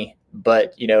funny,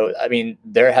 but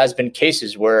there has been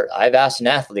cases where I've asked an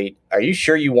athlete, "Are you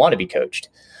sure you want to be coached?"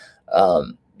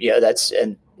 And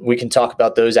we can talk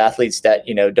about those athletes that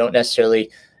don't necessarily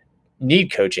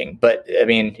need coaching, but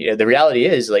the reality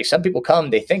is, like, some people come,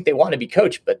 they think they want to be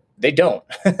coached, but they don't.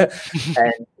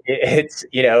 And it's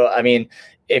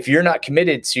if you're not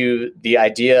committed to the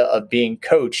idea of being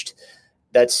coached,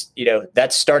 that's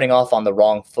starting off on the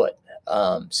wrong foot.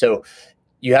 So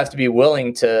you have to be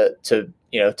willing to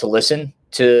listen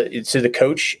to the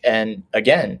coach. And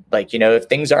again, if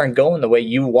things aren't going the way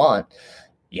you want,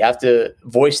 you have to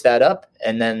voice that up,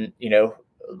 and then,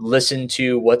 listen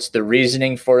to what's the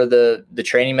reasoning for the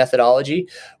training methodology,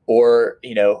 or,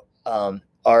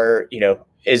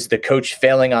 is the coach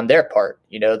failing on their part?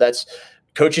 That's,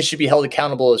 coaches should be held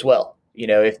accountable as well.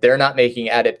 If they're not making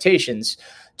adaptations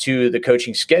to the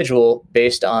coaching schedule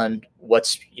based on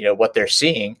what they're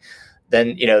seeing,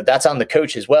 then, that's on the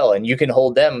coach as well. And you can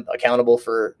hold them accountable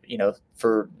for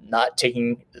not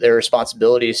taking their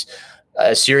responsibilities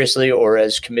as seriously or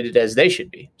as committed as they should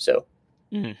be. So,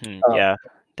 yeah,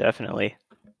 definitely.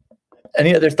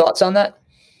 Any other thoughts on that?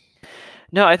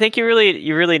 No, I think you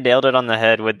really nailed it on the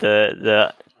head with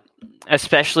the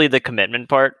especially the commitment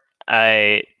part.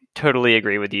 I totally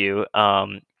agree with you.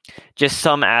 Just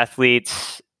some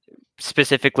athletes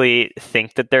specifically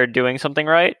think that they're doing something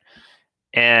right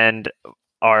and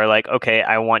are like, okay,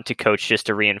 I want to coach just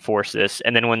to reinforce this.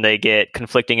 And then when they get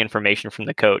conflicting information from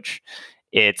the coach,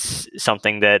 it's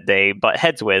something that they butt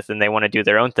heads with, and they want to do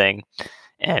their own thing.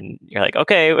 And you're like,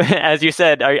 okay, as you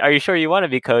said, are you sure you want to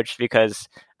be coached? Because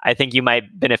I think you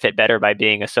might benefit better by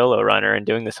being a solo runner and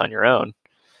doing this on your own.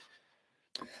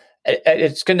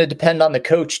 It's going to depend on the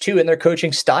coach too, and their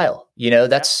coaching style.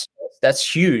 That's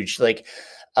huge. Like,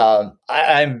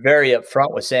 I'm very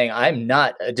upfront with saying I'm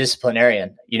not a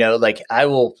disciplinarian. I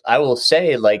will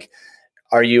say, like,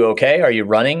 are you okay? Are you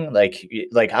running? Like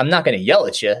I'm not going to yell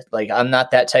at you. Like, I'm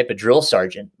not that type of drill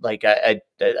sergeant. Like, I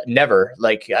never,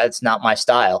 like, it's not my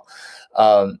style.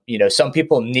 Some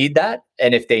people need that.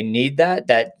 And if they need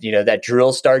that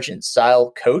drill sergeant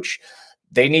style coach,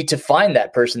 they need to find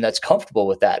that person that's comfortable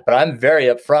with that. But I'm very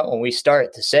upfront when we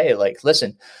start to say, like,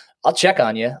 listen, I'll check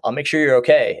on you. I'll make sure you're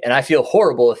okay. And I feel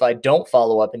horrible if I don't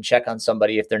follow up and check on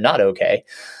somebody if they're not okay.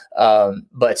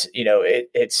 But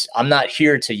I'm not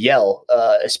here to yell,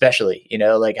 especially,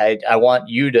 I want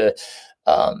you to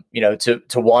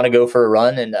want to go for a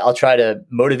run, and I'll try to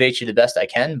motivate you the best I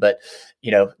can. But,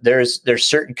 there's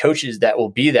certain coaches that will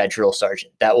be that drill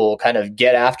sergeant that will kind of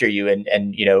get after you and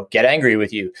get angry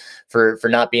with you for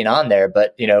not being on there.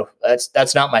 But,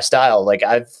 that's not my style. Like,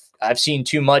 I've seen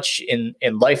too much in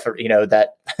life,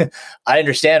 that I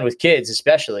understand with kids,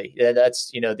 especially.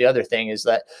 That's, the other thing is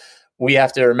that we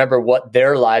have to remember what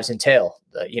their lives entail.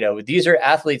 These are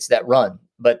athletes that run,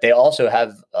 but they also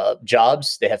have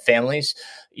jobs, they have families,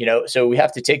 so we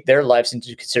have to take their lives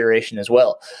into consideration as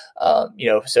well.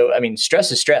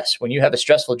 Stress is stress. When you have a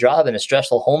stressful job and a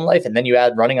stressful home life, and then you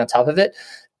add running on top of it,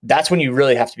 that's when you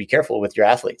really have to be careful with your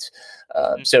athletes.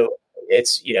 So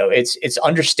it's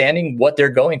understanding what they're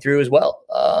going through as well.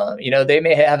 They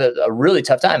may have a really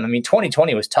tough time.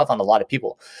 2020 was tough on a lot of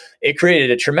people. It created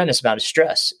a tremendous amount of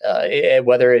stress,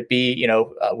 whether it be,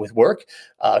 with work,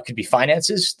 it could be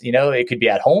finances, it could be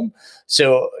at home.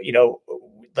 So,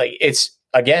 it's,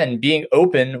 again, being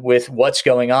open with what's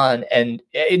going on, and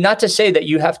not to say that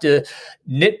you have to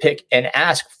nitpick and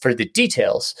ask for the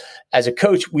details. As a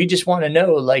coach, we just want to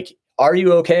know, like, are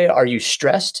you okay? Are you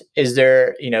stressed? Is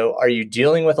there, are you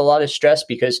dealing with a lot of stress?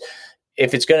 Because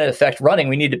if it's going to affect running,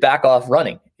 we need to back off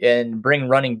running and bring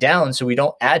running down so we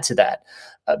don't add to that,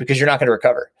 because you're not going to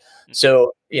recover.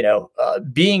 So,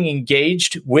 being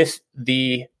engaged with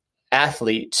the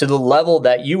athlete to the level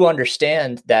that you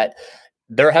understand that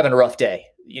they're having a rough day.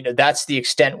 That's the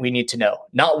extent we need to know,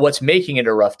 not what's making it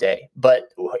a rough day,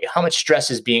 but how much stress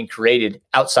is being created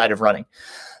outside of running.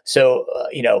 So,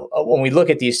 when we look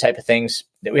at these type of things,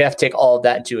 we have to take all of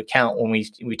that into account when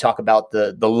we talk about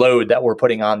the load that we're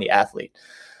putting on the athlete.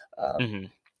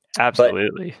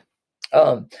 Absolutely.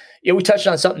 But, we touched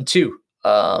on something too,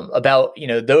 about,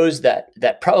 those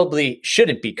that probably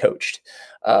shouldn't be coached.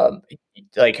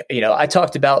 I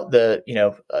talked about the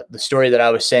story that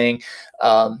I was saying,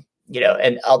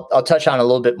 and I'll touch on a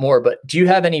little bit more, but do you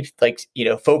have any,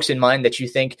 folks in mind that you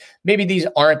think maybe these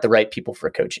aren't the right people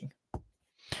for coaching?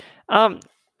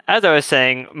 As I was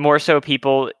saying, more so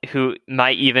people who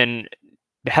might even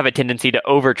have a tendency to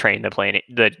overtrain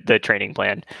the training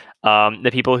plan. The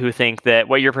people who think that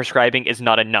what you're prescribing is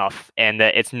not enough and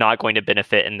that it's not going to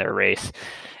benefit in their race.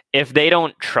 If they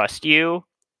don't trust you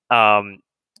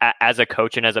as a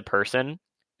coach and as a person,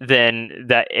 then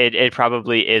that it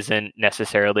probably isn't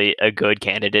necessarily a good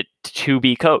candidate to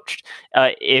be coached.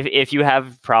 If you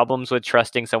have problems with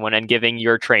trusting someone and giving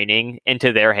your training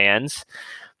into their hands,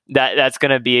 that's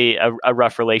going to be a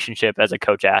rough relationship as a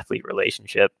coach-athlete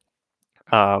relationship.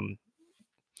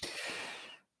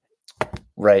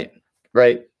 Right.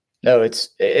 No, it's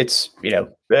as we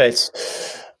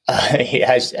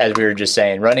were just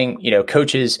saying, running,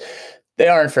 coaches, they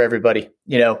aren't for everybody,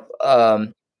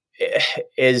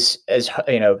 as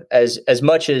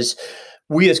much as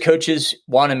we as coaches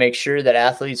want to make sure that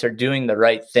athletes are doing the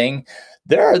right thing,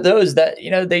 there are those that,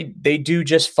 they do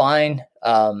just fine,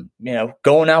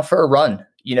 going out for a run,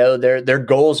 their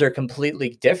goals are completely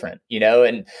different,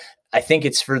 and I think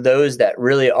it's for those that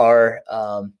really are,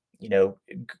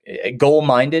 goal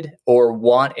minded or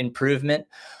want improvement,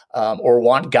 or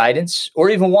want guidance or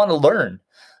even want to learn.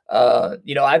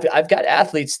 I've got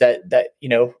athletes that,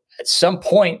 at some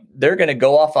point they're going to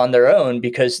go off on their own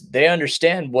because they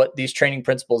understand what these training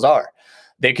principles are.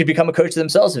 They could become a coach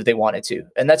themselves if they wanted to,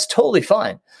 and that's totally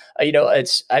fine.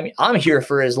 I'm here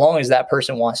for as long as that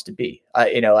person wants to be.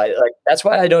 That's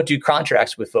why I don't do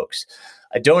contracts with folks.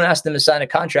 I don't ask them to sign a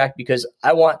contract because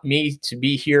I want me to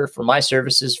be here for my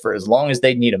services for as long as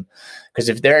they need them. Because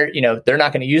if they're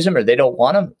not going to use them or they don't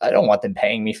want them, I don't want them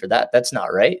paying me for that. That's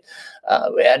not right.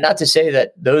 Not to say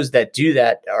that those that do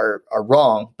that are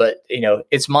wrong, but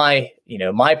it's my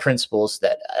principles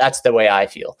that's the way I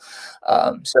feel.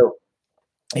 So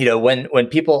when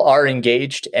people are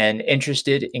engaged and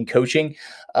interested in coaching,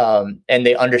 and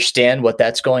they understand what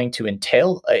that's going to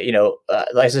entail,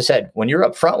 as I said, when you're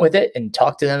upfront with it and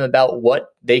talk to them about what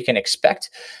they can expect,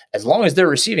 as long as they're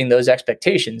receiving those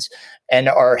expectations and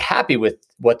are happy with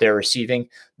what they're receiving,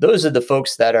 those are the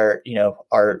folks that are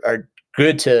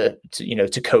good to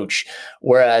coach.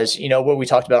 Whereas, what we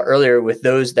talked about earlier with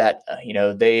those that,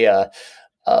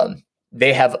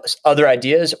 they have other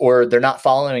ideas or they're not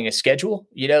following a schedule,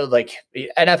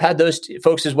 and I've had those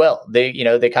folks as well. They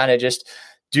kind of just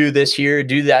do this here,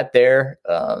 do that there.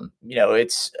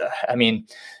 Those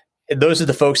are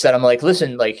the folks that I'm like,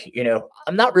 listen,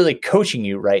 I'm not really coaching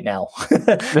you right now.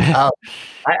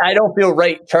 I don't feel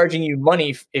right charging you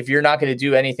money if you're not going to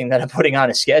do anything that I'm putting on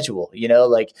a schedule, you're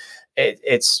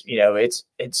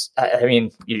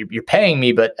paying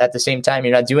me, but at the same time,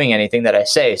 you're not doing anything that I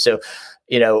say. So,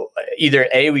 either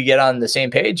A, we get on the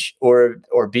same page, or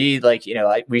B,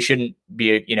 we shouldn't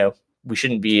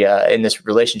be in this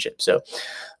relationship. So,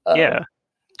 yeah.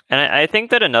 And I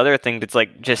think that another thing that's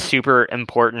just super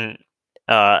important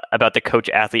about the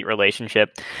coach-athlete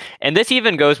relationship, and this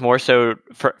even goes more so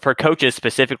for coaches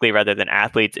specifically rather than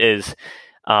athletes, is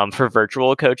for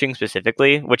virtual coaching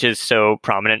specifically, which is so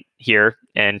prominent here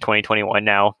in 2021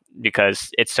 now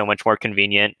because it's so much more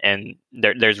convenient and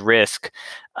there's risk,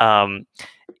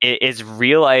 is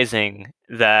realizing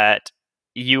that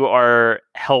you are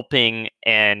helping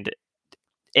and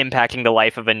impacting the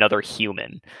life of another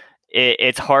human.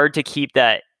 It's hard to keep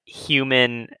that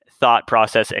human thought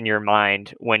process in your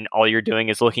mind when all you're doing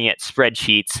is looking at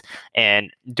spreadsheets and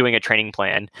doing a training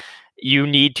plan. You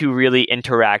need to really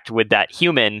interact with that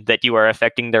human that you are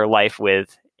affecting their life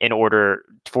with in order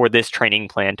for this training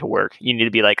plan to work. You need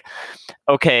to be like,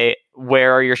 okay,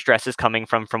 where are your stresses coming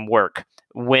from work?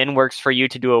 When works for you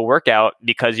to do a workout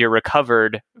because you're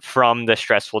recovered from the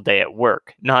stressful day at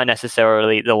work, not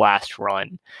necessarily the last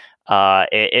run.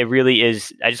 It really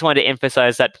is. I just wanted to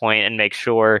emphasize that point and make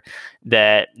sure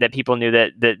that people knew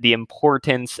that the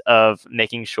importance of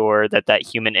making sure that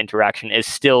human interaction is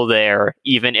still there,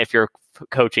 even if you're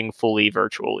coaching fully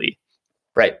virtually.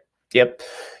 Right. Yep.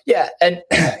 Yeah. And,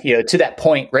 to that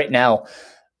point right now,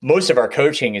 most of our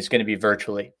coaching is going to be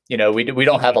virtually. We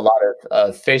don't have a lot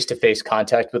of face-to-face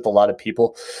contact with a lot of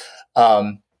people.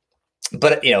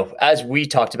 But, as we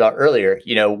talked about earlier,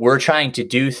 we're trying to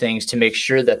do things to make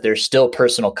sure that there's still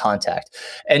personal contact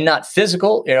and not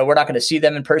physical. We're not going to see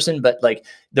them in person, but like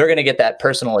they're going to get that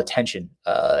personal attention.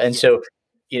 And so,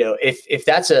 if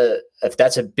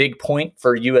that's a big point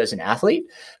for you as an athlete,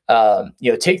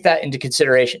 take that into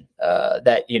consideration.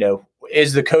 That,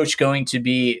 is the coach going to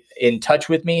be in touch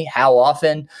with me? How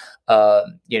often?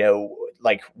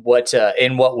 Like what,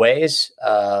 in what ways?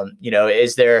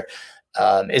 Is there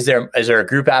a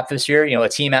group atmosphere, a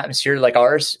team atmosphere like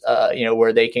ours,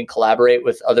 where they can collaborate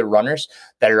with other runners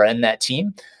that are in that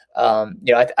team?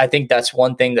 I think that's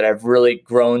one thing that I've really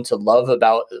grown to love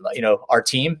about, our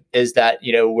team is that,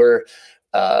 we're,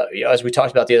 as we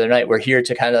talked about the other night, we're here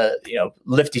to kind of,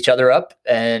 lift each other up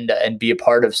and be a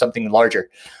part of something larger.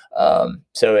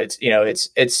 So it's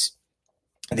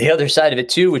the other side of it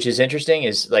too, which is interesting,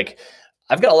 is like,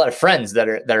 I've got a lot of friends that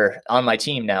are on my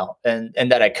team now and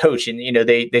that I coach, and,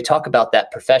 they talk about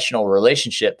that professional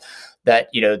relationship that,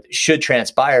 should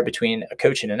transpire between a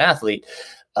coach and an athlete.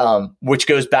 Which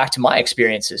goes back to my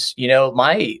experiences.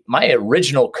 My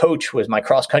original coach was my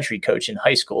cross country coach in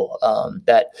high school.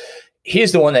 That he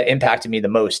is the one that impacted me the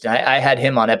most. And I had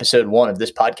him on episode 1 of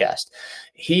this podcast.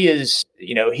 He is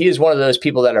one of those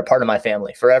people that are part of my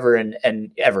family forever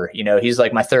and ever. He's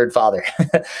like my third father.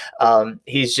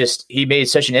 He made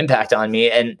such an impact on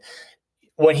me. And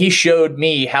when he showed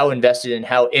me how invested and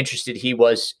how interested he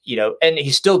was, and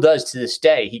he still does to this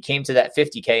day, he came to that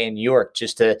 50K in New York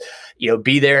just to,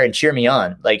 be there and cheer me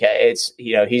on. Like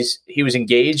he was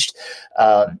engaged.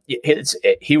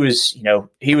 He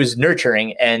was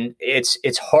nurturing, and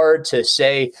it's hard to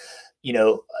say,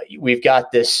 we've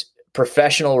got this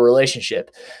professional relationship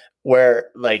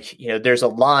where, like, there's a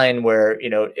line where,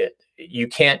 you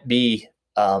can't be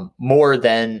more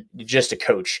than just a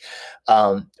coach.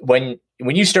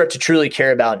 When you start to truly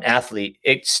care about an athlete,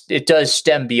 it does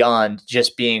stem beyond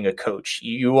just being a coach.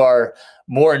 You are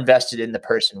more invested in the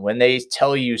person. When they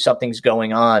tell you something's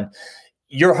going on,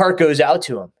 your heart goes out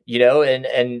to them,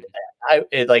 and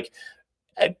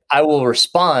I will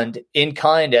respond in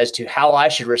kind as to how I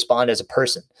should respond as a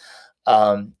person.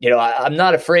 I'm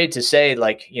not afraid to say,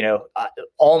 like,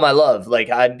 all my love,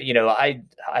 like I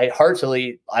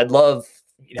heartily, I'd love,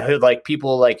 like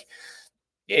people, like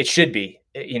it should be,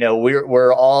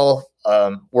 we're all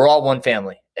one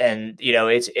family, and,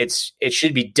 it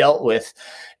should be dealt with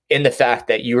in the fact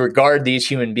that you regard these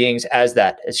human beings as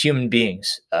human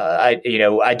beings.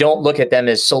 I don't look at them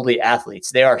as solely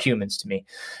athletes. They are humans to me.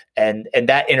 And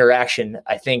that interaction,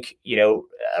 I think,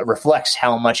 reflects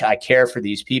how much I care for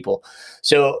these people.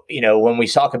 So, when we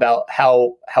talk about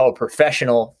how a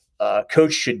professional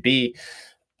coach should be,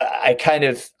 I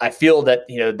feel that,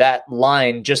 that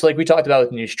line, just like we talked about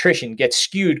with nutrition, gets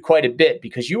skewed quite a bit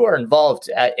because you are involved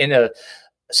in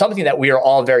something that we are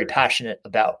all very passionate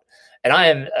about. And I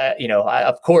am, I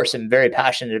of course am very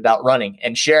passionate about running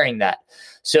and sharing that.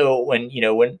 So when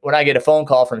I get a phone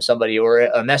call from somebody or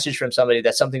a message from somebody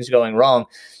that something's going wrong,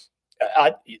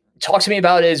 talk to me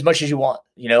about it as much as you want.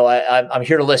 I'm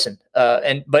here to listen.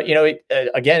 But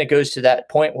again, it goes to that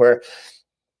point where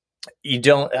you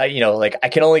don't, like, I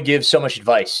can only give so much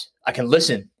advice. I can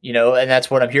listen, and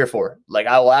that's what I'm here for. Like,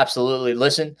 I will absolutely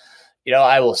listen.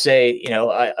 I will say,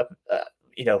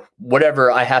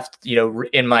 whatever I have to,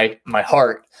 in my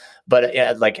heart, but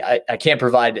I can't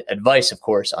provide advice, of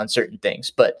course, on certain things.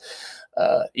 But,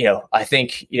 I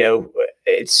think,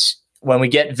 it's when we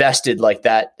get vested like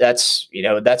that, that's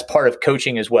part of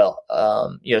coaching as well.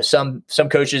 Some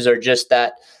coaches are just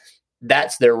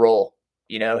that's their role.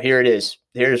 Here it is.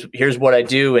 Here's what I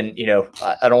do. And,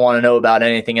 I don't want to know about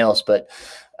anything else, but,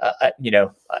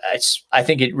 I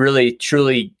think it really,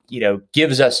 truly,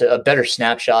 gives us a better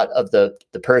snapshot of the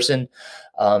person.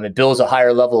 It builds a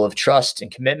higher level of trust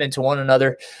and commitment to one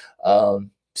another.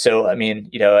 So, I mean,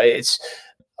 it's,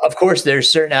 of course, there's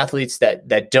certain athletes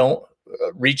that don't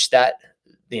reach that,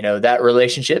 that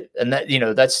relationship, and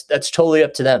that's totally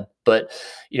up to them. But,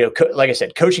 like I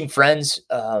said, coaching friends,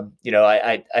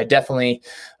 I definitely,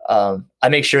 I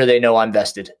make sure they know I'm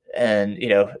vested And,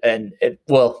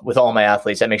 with all my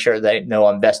athletes, I make sure they know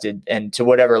I'm vested, and to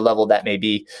whatever level that may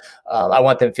be, I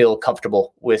want them to feel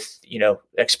comfortable with,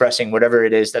 expressing whatever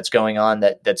it is that's going on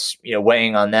that's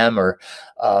weighing on them, or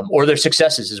their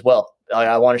successes as well.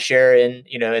 I want to share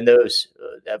in those,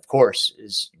 of course,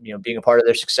 is, being a part of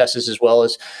their successes as well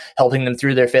as helping them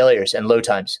through their failures and low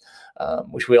times,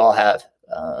 which we all have.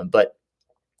 But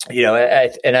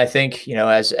I think,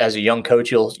 as a young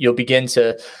coach, you'll begin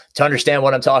to understand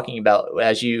what I'm talking about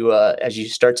as you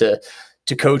start to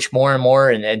coach more and more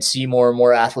and see more and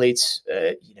more athletes.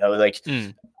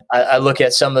 I look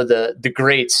at some of the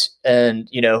greats, and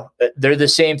they're the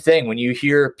same thing. When you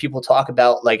hear people talk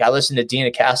about, like, I listen to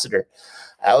Dina Cassiter,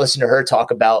 I listen to her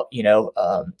talk about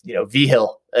V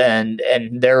Hill and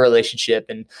their relationship,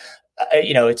 and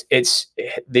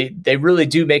they really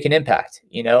do make an impact,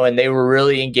 and they were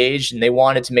really engaged, and they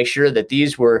wanted to make sure that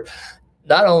these were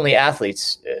not only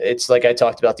athletes. It's like I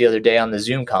talked about the other day on the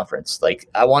Zoom conference. Like,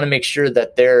 I want to make sure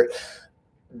that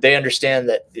they understand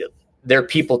that they're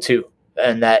people too,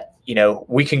 and that,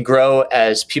 we can grow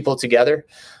as people together,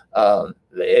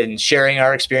 and sharing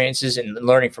our experiences and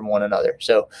learning from one another.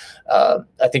 So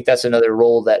I think that's another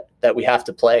role that we have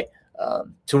to play,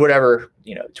 to whatever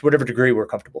degree we're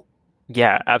comfortable.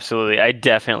 Yeah, absolutely. I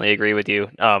definitely agree with you.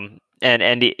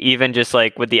 And even just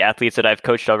like with the athletes that I've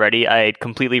coached already, I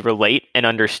completely relate and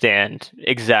understand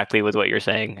exactly with what you're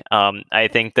saying. I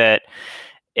think that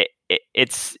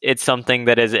it's something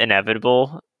that is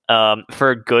inevitable,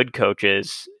 for good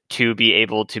coaches to be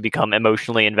able to become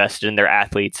emotionally invested in their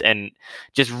athletes and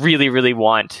just really, really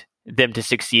want them to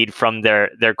succeed from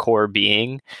their core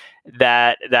being.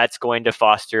 That's going to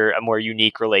foster a more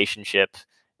unique relationship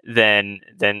than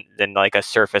like a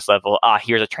surface level.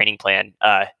 Here's a training plan.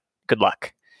 Good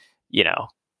luck.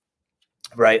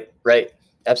 Right.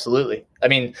 Absolutely. I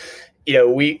mean,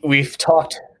 we've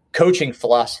talked coaching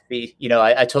philosophy.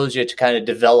 I told you to kind of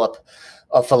develop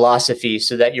a philosophy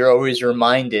so that you're always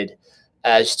reminded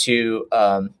as to,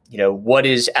 what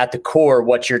is at the core,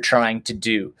 what you're trying to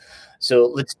do.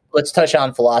 So let's touch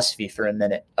on philosophy for a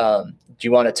minute. Do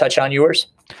you want to touch on yours?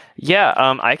 Yeah,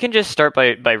 I can just start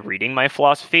by reading my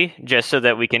philosophy, just so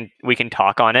that we can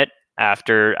talk on it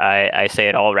after I say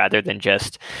it all, rather than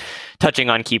just touching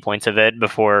on key points of it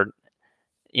before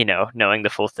knowing the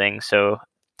full thing. So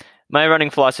my running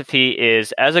philosophy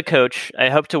is, as a coach, I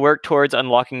hope to work towards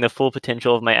unlocking the full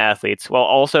potential of my athletes while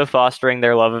also fostering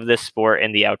their love of this sport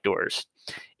and the outdoors.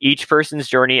 Each person's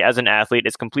journey as an athlete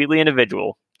is completely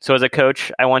individual. So as a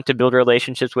coach, I want to build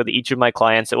relationships with each of my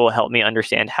clients that will help me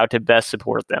understand how to best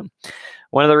support them.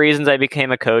 One of the reasons I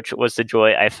became a coach was the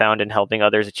joy I found in helping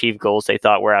others achieve goals they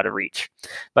thought were out of reach.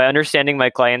 By understanding my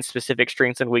clients' specific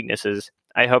strengths and weaknesses,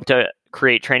 I hope to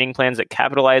create training plans that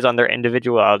capitalize on their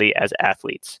individuality as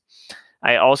athletes.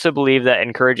 I also believe that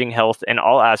encouraging health in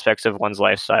all aspects of one's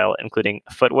lifestyle, including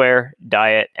footwear,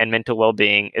 diet, and mental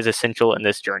well-being, is essential in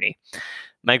this journey.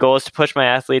 My goal is to push my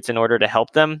athletes in order to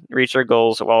help them reach their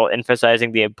goals while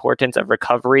emphasizing the importance of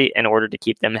recovery in order to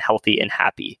keep them healthy and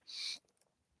happy.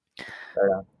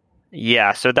 Right on.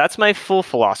 Yeah, so that's my full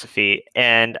philosophy,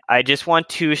 and I just want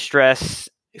to stress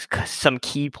some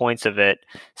key points of it,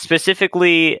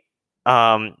 specifically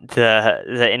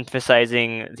the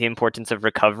emphasizing the importance of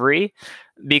recovery,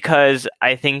 because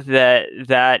I think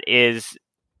that is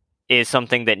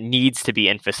something that needs to be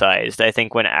emphasized. I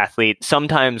think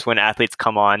sometimes when athletes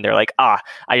come on, they're like, I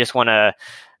just want to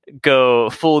go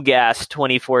full gas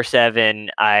 24/7.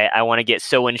 I want to get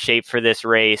so in shape for this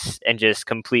race and just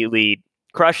completely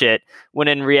crush it, when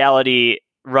in reality,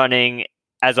 running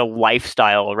as a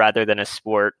lifestyle rather than a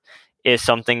sport is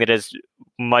something that is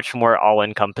much more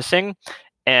all-encompassing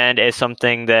and is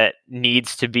something that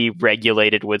needs to be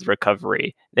regulated with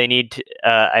recovery.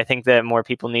 I think that more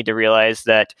people need to realize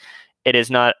that it is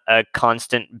not a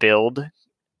constant build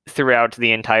throughout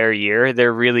the entire year.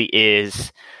 There really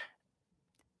is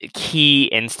key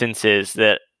instances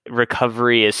that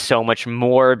recovery is so much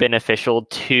more beneficial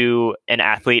to an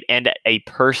athlete and a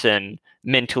person,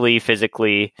 mentally,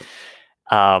 physically,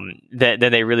 than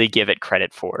they really give it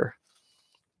credit for.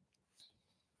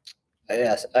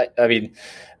 Yes. I mean,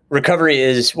 recovery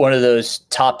is one of those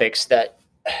topics that,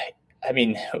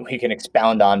 we can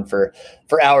expound on for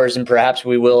hours, and perhaps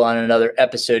we will on another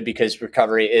episode, because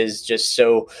recovery is just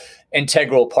so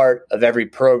integral part of every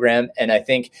program. And I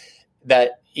think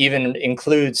that even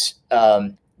includes,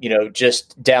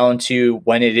 just down to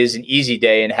when it is an easy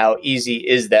day and how easy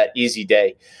is that easy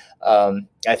day.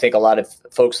 I think a lot of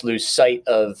folks lose sight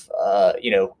of,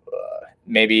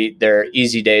 maybe their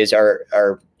easy days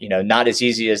are not as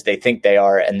easy as they think they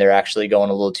are, and they're actually going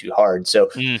a little too hard. So,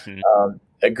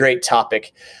 a great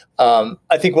topic.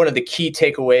 I think one of the key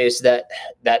takeaways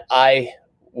that I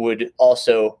would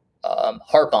also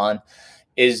harp on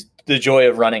is the joy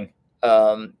of running.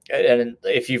 And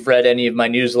if you've read any of my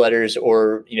newsletters,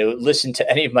 or listened to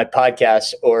any of my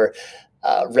podcasts, or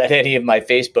read any of my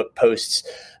Facebook posts,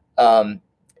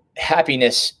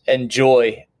 happiness and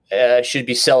joy should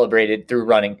be celebrated through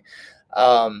running.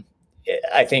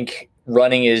 I think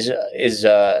running is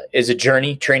a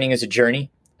journey. Training is a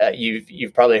journey.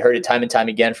 You've probably heard it time and time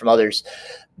again from others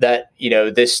that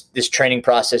this training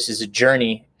process is a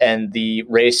journey and the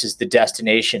race is the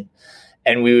destination.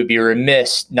 And we would be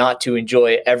remiss not to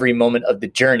enjoy every moment of the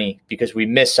journey because we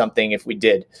miss something if we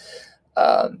did.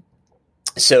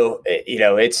 So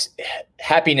it's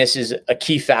happiness is a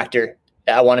key factor.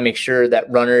 I want to make sure that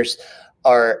runners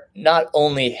are not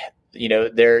only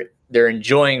they're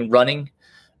enjoying running,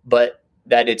 but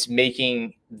that it's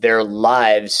making their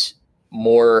lives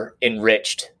more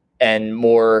enriched and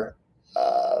more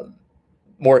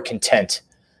content,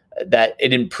 that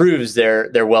it improves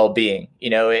their well-being.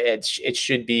 It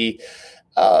should be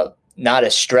not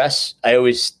a stress. I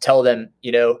always tell them,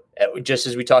 just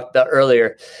as we talked about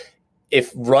earlier,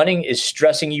 if running is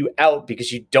stressing you out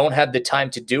because you don't have the time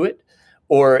to do it,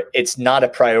 or it's not a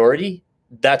priority,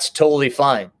 that's totally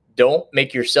fine. Don't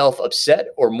make yourself upset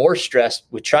or more stressed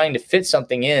with trying to fit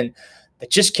something in that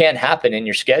just can't happen in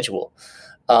your schedule.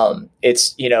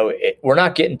 We're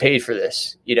not getting paid for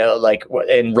this, like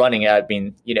in running. I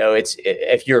mean,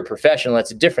 if you're a professional,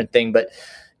 that's a different thing, but,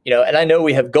 and I know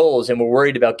we have goals and we're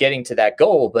worried about getting to that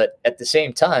goal, but at the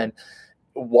same time,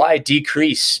 why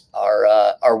decrease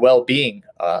our well-being,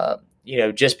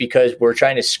 just because we're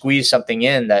trying to squeeze something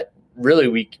in that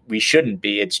really we shouldn't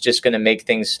be. It's just going to make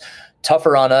things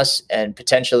tougher on us and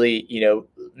potentially,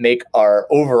 make our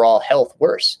overall health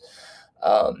worse.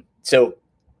 So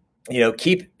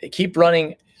keep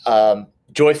running,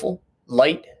 joyful,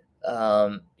 light,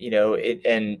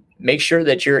 and make sure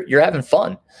that you're having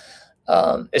fun,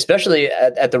 especially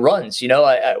at the runs.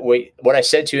 What I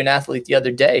said to an athlete the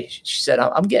other day, she said,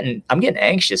 I'm getting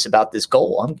anxious about this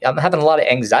goal. I'm having a lot of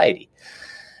anxiety.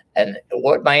 And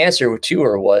what my answer to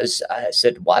her was, I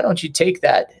said, why don't you take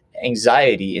that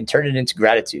anxiety and turn it into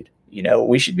gratitude?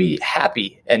 We should be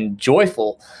happy and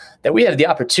joyful that we have the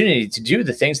opportunity to do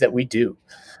the things that we do.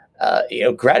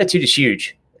 Gratitude is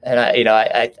huge. And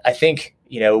I think,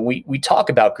 we talk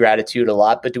about gratitude a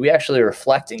lot, but do we actually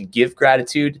reflect and give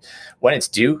gratitude when it's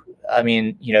due? I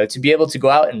mean, to be able to go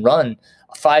out and run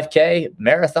a 5K,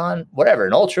 marathon, whatever,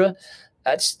 an ultra,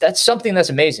 that's something that's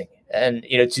amazing. And,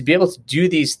 to be able to do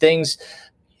these things,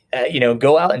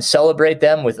 go out and celebrate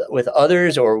them with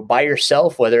others or by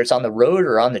yourself, whether it's on the road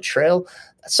or on the trail,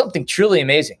 that's something truly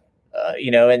amazing.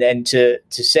 And to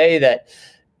say that,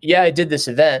 yeah, I did this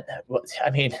event. Well, I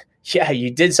mean, yeah, you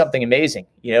did something amazing.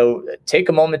 Take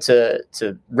a moment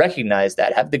to recognize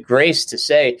that, have the grace to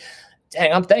say,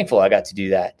 dang, I'm thankful I got to do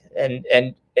that.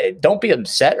 And don't be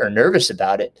upset or nervous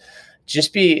about it.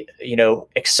 Just be,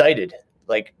 excited,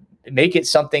 like make it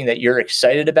something that you're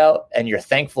excited about and you're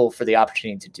thankful for the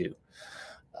opportunity to do.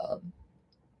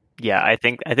 Yeah, I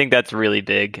think that's really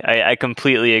big. I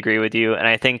completely agree with you. And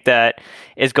I think that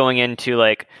is going into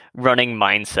like running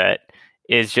mindset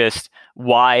is just,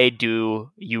 why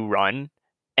do you run?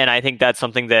 And I think that's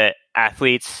something that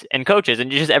athletes and coaches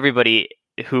and just everybody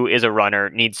who is a runner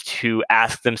needs to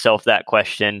ask themselves that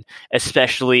question,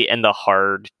 especially in the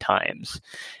hard times.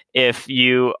 If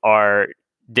you are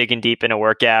digging deep in a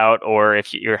workout, or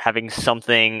if you're having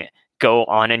something go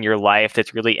on in your life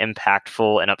that's really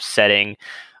impactful and upsetting,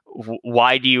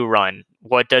 why do you run?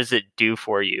 What does it do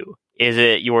for you? Is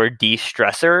it your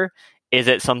de-stressor? Is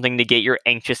it something to get your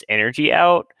anxious energy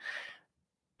out?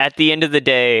 At the end of the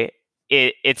day,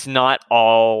 it's not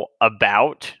all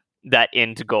about that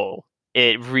end goal.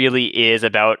 It really is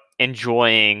about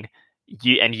enjoying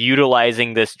and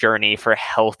utilizing this journey for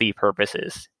healthy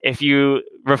purposes. If you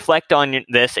reflect on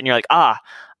this and you're like,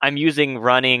 I'm using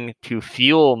running to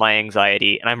fuel my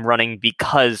anxiety and I'm running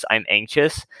because I'm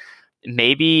anxious,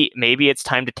 maybe it's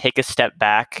time to take a step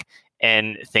back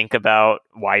and think about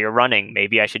why you're running.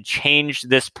 Maybe I should change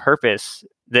this purpose,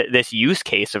 this use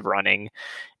case of running,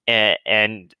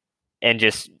 and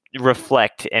just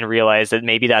reflect and realize that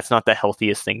maybe that's not the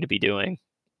healthiest thing to be doing.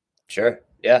 Sure.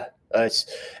 Yeah.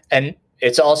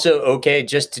 It's also okay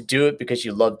just to do it because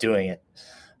you love doing it.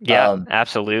 Yeah,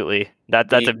 absolutely.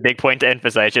 That's a big point to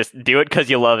emphasize. Just do it because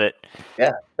you love it.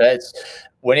 Yeah. That's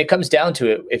when it comes down to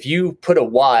it. If you put a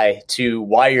why to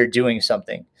why you're doing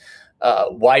something,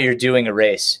 why you're doing a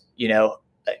race,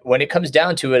 when it comes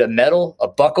down to it, a medal, a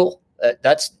buckle,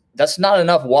 that's not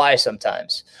enough why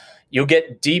sometimes. you'll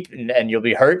get deep and you'll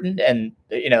be hurting and,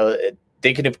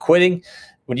 thinking of quitting.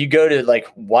 When you go to like,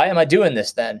 why am I doing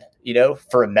this then?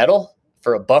 For a medal,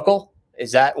 for a buckle?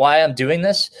 Is that why I'm doing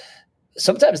this?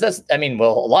 Sometimes a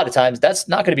lot of times that's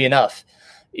not going to be enough.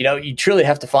 You truly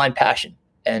have to find passion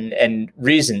and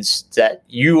reasons that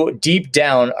you deep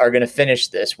down are going to finish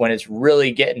this when it's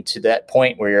really getting to that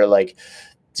point where you're like,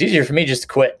 it's easier for me just to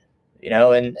quit,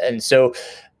 and so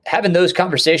having those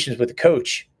conversations with the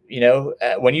coach,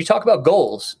 when you talk about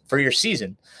goals for your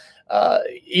season,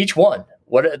 each one,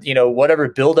 whatever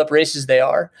build-up races they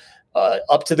are,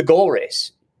 up to the goal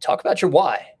race, talk about your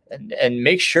why and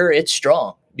make sure it's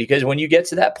strong, because when you get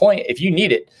to that point, if you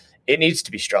need it, it needs to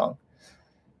be strong.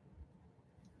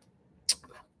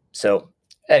 So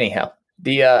anyhow,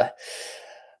 I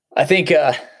think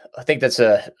that's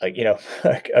a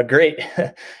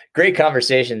great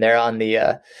conversation there on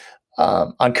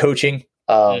coaching.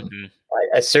 I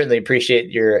certainly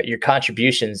appreciate your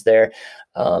contributions there.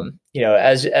 As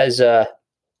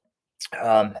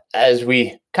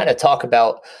we kind of talk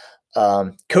about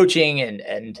coaching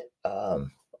and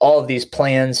all of these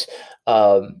plans,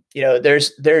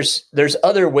 there's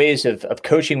other ways of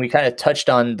coaching. We kind of touched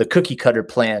on the cookie cutter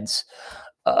plans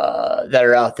that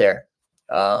are out there,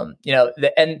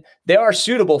 and they are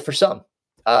suitable for some.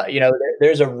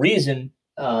 There's a reason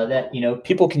that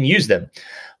people can use them.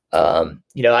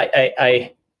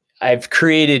 I've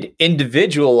created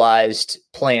individualized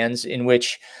plans in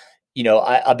which,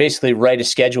 I basically write a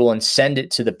schedule and send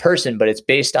it to the person, but it's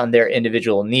based on their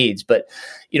individual needs. But,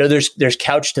 there's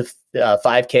couch to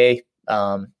 5K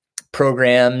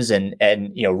programs and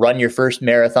run your first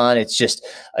marathon. It's just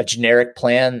a generic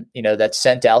plan, that's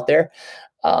sent out there.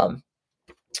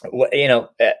 What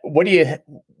do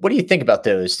you think about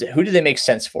those? Who do they make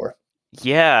sense for?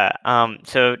 Yeah.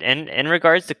 So in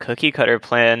regards to cookie cutter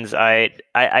plans, I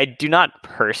do not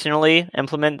personally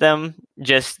implement them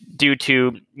just due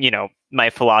to, my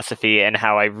philosophy and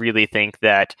how I really think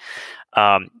that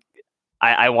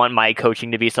I want my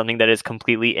coaching to be something that is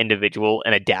completely individual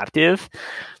and adaptive.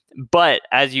 But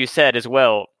as you said as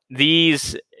well,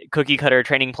 these cookie cutter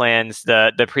training plans,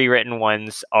 the pre-written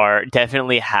ones, are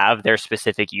definitely have their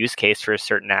specific use case for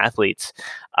certain athletes.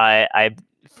 I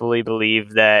fully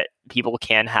believe that people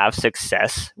can have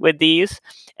success with these.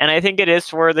 And I think it is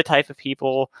for the type of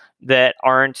people that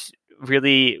aren't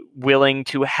really willing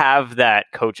to have that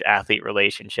coach-athlete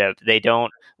relationship. They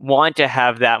don't want to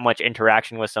have that much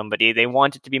interaction with somebody. They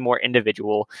want it to be more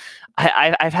individual.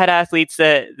 I've had athletes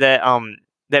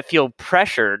that feel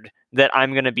pressured that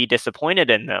I'm going to be disappointed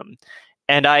in them.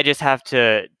 And I just have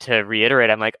to reiterate,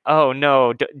 I'm like, oh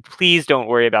no, please don't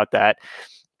worry about that.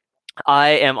 I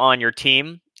am on your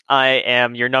team. I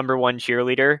am your number one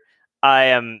cheerleader. I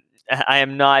am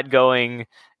not going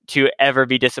to ever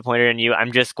be disappointed in you.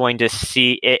 I'm just going to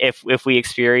see if we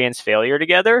experience failure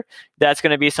together, that's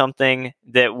going to be something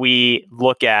that we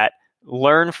look at,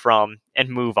 learn from, and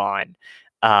move on.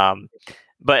 But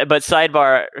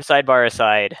sidebar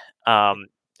aside,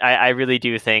 I really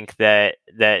do think that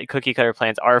cookie cutter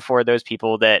plans are for those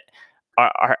people that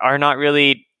are not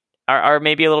really are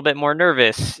maybe a little bit more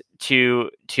nervous to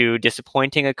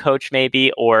disappointing a coach,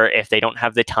 maybe, or if they don't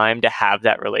have the time to have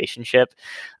that relationship,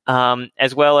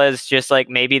 as well as just like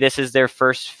maybe this is their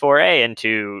first foray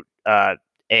into a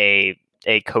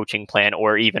coaching plan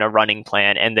or even a running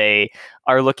plan, and they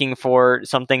are looking for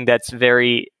something that's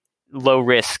very low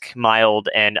risk, mild,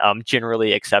 and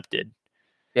generally accepted.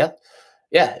 Yeah.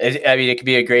 Yeah, it could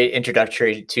be a great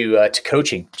introductory to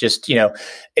coaching. Just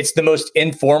it's the most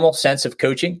informal sense of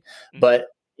coaching, but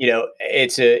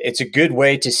it's a good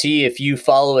way to see if you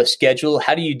follow a schedule.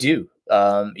 How do you do?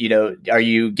 Are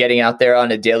you getting out there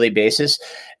on a daily basis?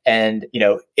 And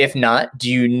if not, do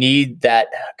you need that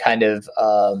kind of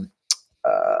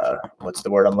what's the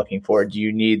word I'm looking for? Do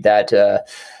you need that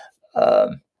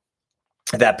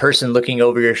that person looking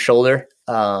over your shoulder?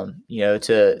 To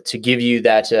give you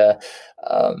that,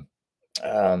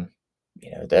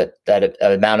 that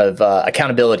amount of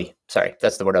accountability. Sorry,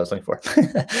 that's the word I was looking for.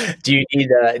 Do you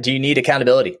need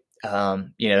accountability?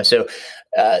 Because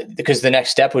the next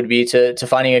step would be to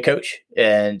finding a coach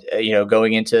and,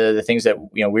 going into the things that,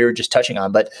 we were just touching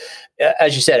on. But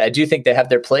as you said, I do think they have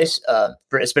their place,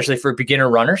 especially for beginner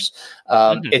runners.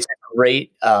 It's a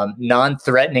great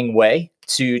non-threatening way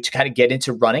to kind of get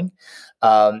into running.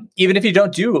 Even if you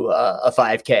don't do a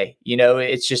 5K,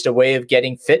 it's just a way of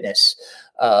getting fitness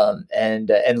and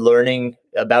learning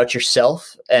about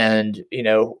yourself. And,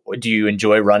 do you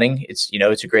enjoy running? It's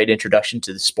a great introduction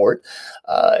to the sport.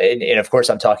 And of course,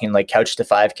 I'm talking like couch to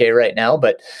 5K right now,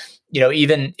 but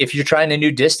even if you're trying a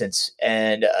new distance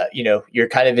and, you're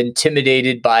kind of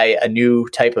intimidated by a new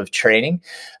type of training,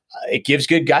 it gives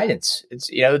good guidance.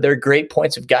 They're great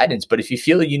points of guidance, but if you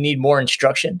feel you need more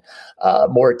instruction,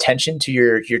 more attention to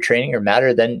your training or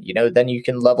matter, then you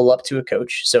can level up to a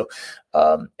coach. So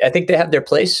I think they have their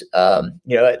place.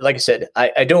 Like I said,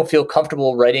 I don't feel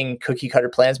comfortable writing cookie cutter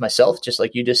plans myself, just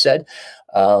like you just said.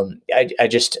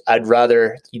 I'd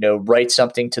rather, write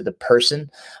something to the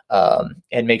person,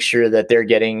 and make sure that they're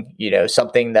getting,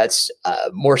 something that's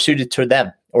more suited to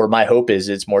them, or my hope is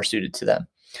it's more suited to them.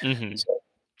 Mm-hmm. So,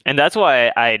 and that's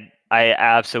why I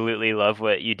absolutely love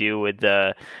what you do with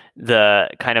the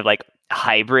kind of like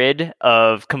hybrid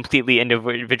of completely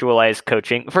individualized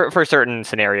coaching for certain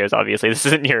scenarios. Obviously, this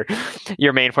isn't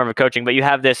your main form of coaching, but you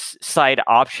have this side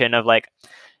option of like,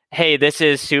 hey, this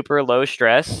is super low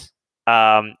stress.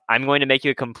 I'm going to make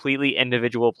you a completely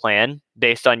individual plan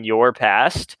based on your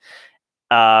past,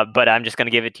 but I'm just going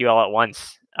to give it to you all at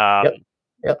once.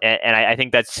 Yep. And I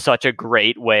think that's such a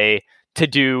great way to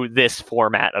do this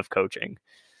format of coaching.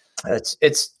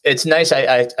 It's nice.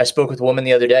 I spoke with a woman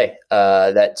the other day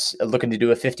that's looking to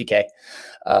do a 50K.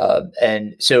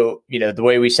 And so, the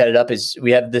way we set it up is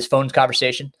we have this phone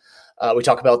conversation. We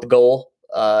talk about the goal,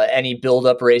 any build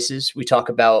up races. We talk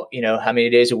about, how many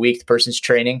days a week the person's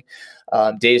training,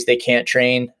 days they can't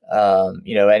train,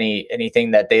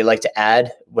 anything that they like to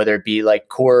add, whether it be like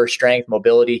core strength,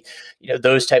 mobility,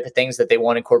 those type of things that they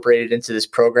want incorporated into this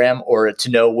program, or to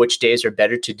know which days are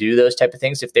better to do those type of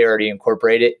things if they already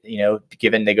incorporate it,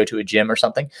 given they go to a gym or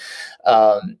something.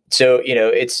 So,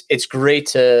 it's great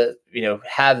to,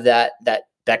 have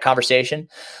that conversation.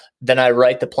 Then I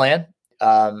write the plan.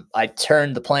 I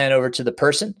turn the plan over to the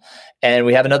person, and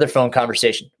we have another phone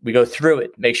conversation. We go through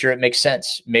it, make sure it makes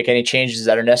sense, make any changes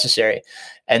that are necessary.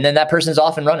 And then that person's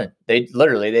off and running. They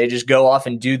just go off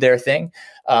and do their thing.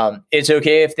 It's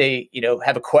okay if they,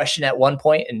 have a question at one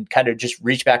point and kind of just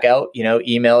reach back out,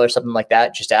 email or something like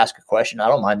that, just ask a question. I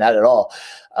don't mind that at all.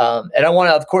 And I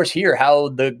want to, of course, hear how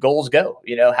the goals go.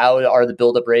 How are the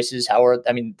build-up races?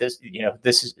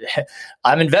 This is,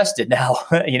 I'm invested now,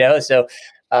 so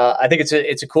I think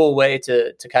it's a cool way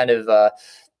to kind of,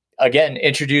 again,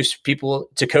 introduce people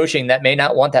to coaching that may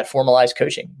not want that formalized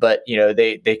coaching, but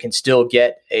they can still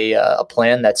get a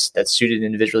plan that's suited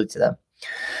individually to them.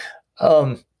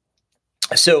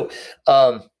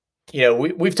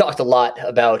 We've talked a lot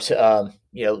about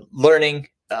learning.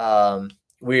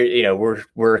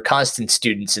 We're constant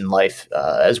students in life,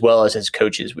 as well as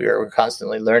coaches. We're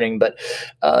constantly learning. But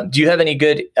do you have any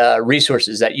good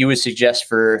resources that you would suggest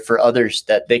for others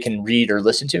that they can read or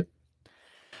listen to?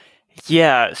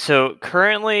 Yeah, so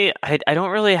currently I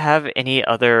don't really have any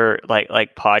other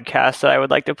like podcasts that I would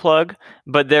like to plug,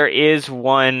 but there is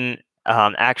one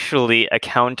actually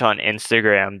account on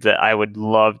Instagram that I would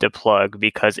love to plug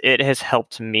because it has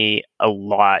helped me a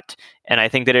lot, and I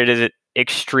think that it is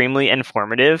extremely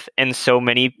informative, and so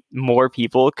many more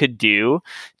people could do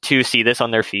to see this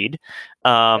on their feed.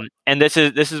 And this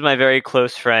is my very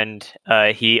close friend.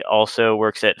 He also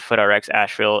works at FootRx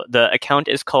Asheville. The account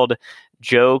is called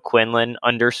Joe Quinlan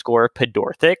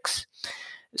 _Podorthics.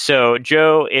 So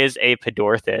Joe is a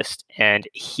podorthist, and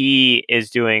he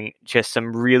is doing just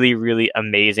some really, really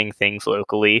amazing things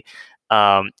locally.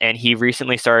 And he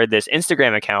recently started this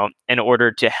Instagram account in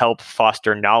order to help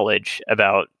foster knowledge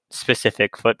about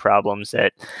specific foot problems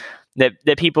that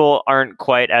people aren't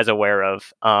quite as aware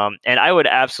of. And I would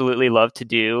absolutely love to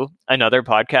do another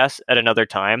podcast at another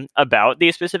time about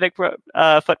these specific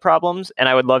foot problems. And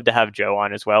I would love to have Joe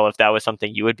on as well, if that was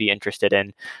something you would be interested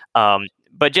in.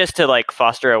 But just to like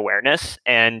foster awareness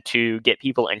and to get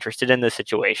people interested in the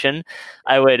situation,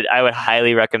 I would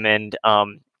highly recommend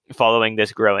following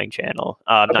this growing channel,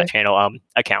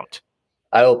 account.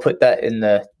 I will put that in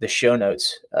the show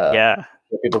notes. Yeah.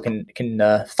 People can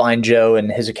find Joe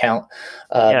and his account.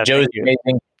 Joe's an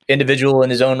amazing individual in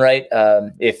his own right.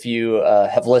 If you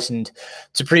have listened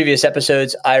to previous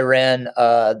episodes, I ran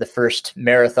the first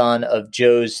marathon of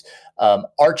Joe's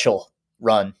Archel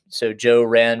run. So Joe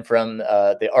ran from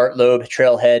the Art Loeb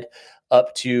trailhead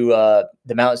up to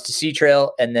the Mountains to Sea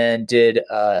Trail, and then did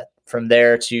from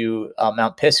there to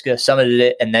Mount Pisgah, summited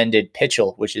it, and then did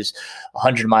Pitchell, which is a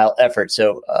 100-mile effort.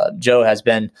 So Joe has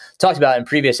been talked about in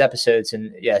previous episodes,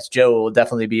 and yes, Joe will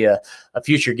definitely be a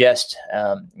future guest.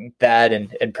 That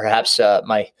and perhaps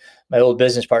my old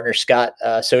business partner Scott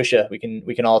Sosha. We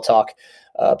can all talk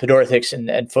podorthics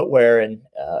and footwear and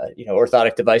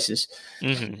orthotic devices.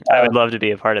 Mm-hmm. I would love to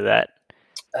be a part of that.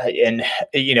 And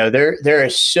there are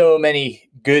so many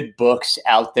good books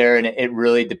out there, and it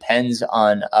really depends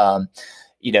on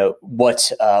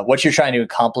what you're trying to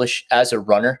accomplish as a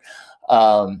runner.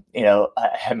 I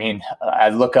mean, I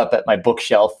look up at my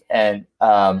bookshelf and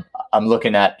I'm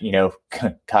looking at,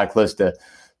 kind of close to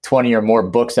 20 or more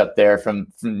books up there from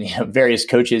various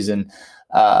coaches. And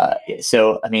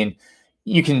so, I mean,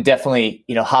 you can definitely,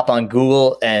 hop on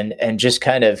Google and just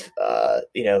kind of,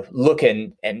 look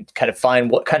and kind of find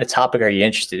what kind of topic are you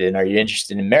interested in? Are you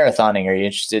interested in marathoning? Are you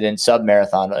interested in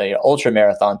sub-marathon, ultra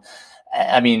marathon?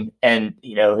 I mean, and,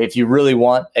 if you really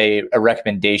want a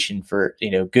recommendation for,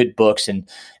 good books and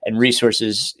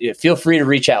resources, feel free to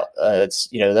reach out. That's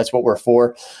what we're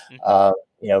for.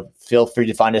 Feel free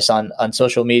to find us on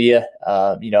social media.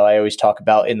 I always talk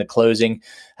about in the closing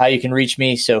how you can reach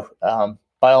me. So,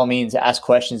 by all means, ask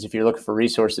questions if you're looking for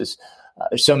resources.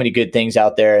 There's so many good things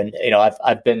out there, and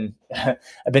I've been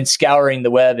I've been scouring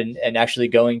the web and actually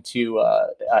going to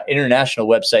international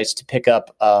websites to pick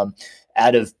up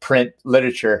out of print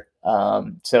literature.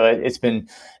 So it's been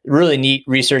really neat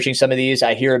researching some of these.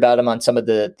 I hear about them on some of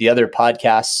the other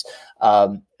podcasts.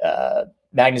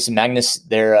 Magnus and Magnus,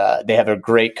 they have a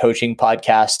great coaching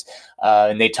podcast,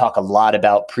 and they talk a lot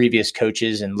about previous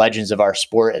coaches and legends of our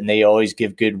sport, and they always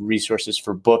give good resources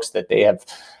for books that they have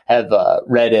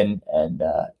read and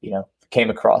came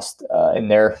across in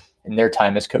their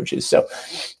time as coaches. So,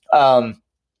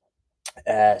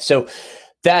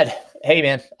 Thad, hey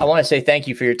man, I want to say thank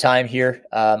you for your time here.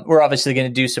 We're obviously going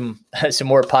to do some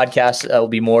more podcasts that will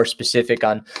be more specific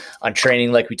on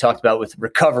training, like we talked about with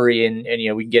recovery, and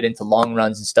we can get into long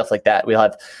runs and stuff like that. We'll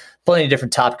have plenty of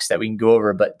different topics that we can go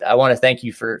over, but I want to thank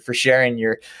you for sharing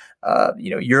your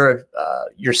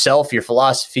yourself, your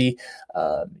philosophy,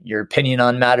 your opinion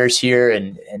on matters here,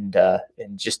 and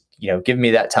just giving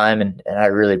me that time, and I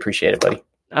really appreciate it, buddy.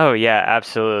 Oh yeah,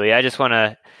 absolutely. I just want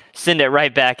to send it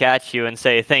right back at you and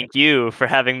say thank you for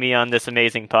having me on this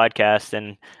amazing podcast,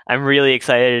 and I'm really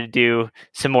excited to do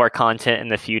some more content in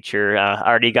the future. I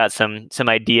already got some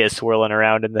ideas swirling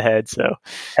around in the head. So,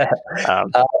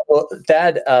 well,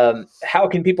 Thad, how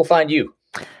can people find you?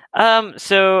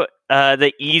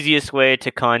 The easiest way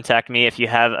to contact me if you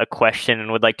have a question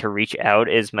and would like to reach out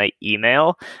is my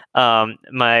email.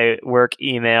 My work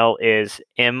email is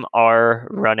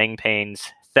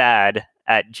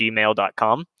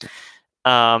mrrunningpainsthad@gmail.com.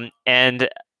 And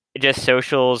just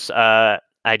socials, I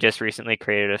just recently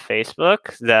created a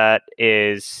Facebook that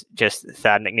is just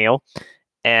Thad McNeil.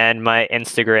 And my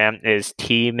Instagram is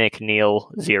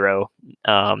tmcneil0.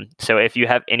 So if you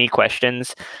have any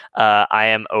questions, I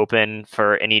am open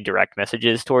for any direct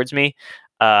messages towards me.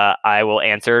 I will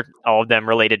answer all of them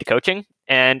related to coaching.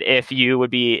 And if you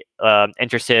would be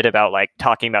interested about like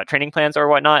talking about training plans or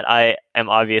whatnot, I am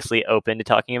obviously open to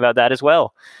talking about that as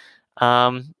well.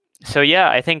 So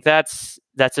yeah, I think that's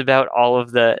about all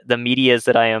of the medias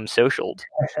that I am socialed.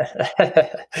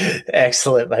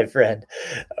 Excellent, my friend.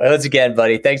 Once again,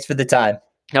 buddy, thanks for the time.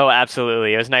 Oh,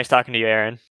 absolutely. It was nice talking to you,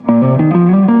 Aaron.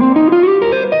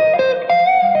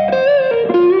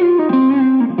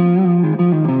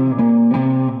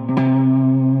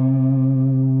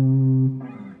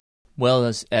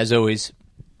 Well, as always,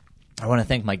 I want to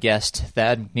thank my guest,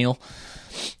 Thad McNeil,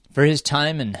 for his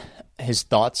time and his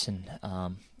thoughts, and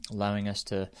allowing us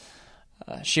to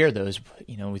share those,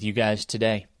 with you guys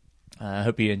today. I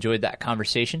hope you enjoyed that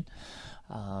conversation.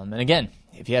 And again,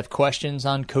 if you have questions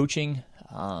on coaching,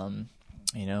 want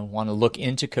to look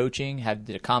into coaching, have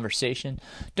a conversation,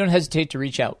 don't hesitate to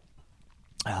reach out.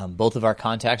 Both of our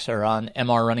contacts are on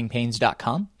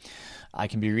mrrunningpains.com. I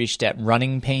can be reached at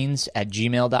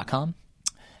runningpains@gmail.com.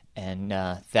 And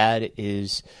Thad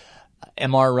is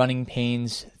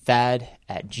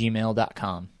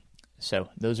mrrunningpainstthad@gmail.com. So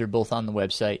those are both on the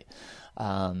website.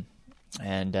 Thad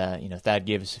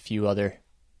gave us a few other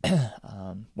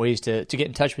ways to get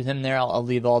in touch with him there. I'll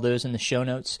leave all those in the show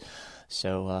notes.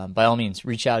 So by all means,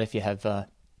 reach out if you have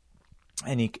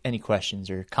any questions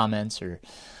or comments or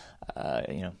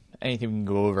anything we can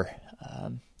go over.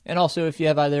 And also, if you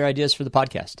have other ideas for the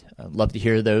podcast, I'd love to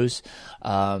hear those.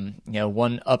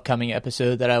 One upcoming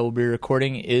episode that I will be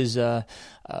recording is a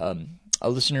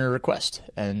listener request,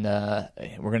 and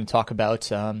we're going to talk about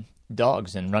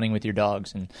dogs and running with your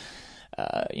dogs, and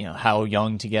how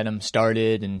young to get them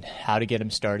started and how to get them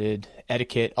started,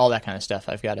 etiquette, all that kind of stuff.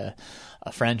 I've got a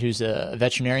friend who's a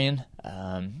veterinarian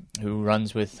who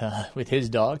runs with his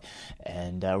dog,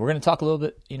 and we're going to talk a little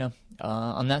bit,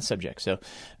 on that subject. So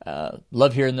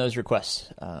love hearing those requests.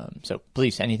 So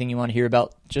please, anything you want to hear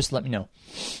about, just let me know.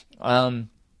 Other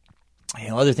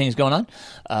things going on.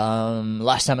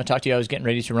 Last time I talked to you, I was getting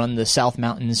ready to run the South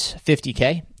Mountains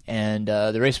 50K, and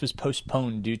the race was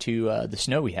postponed due to the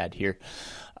snow we had here.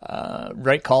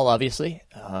 right call, obviously.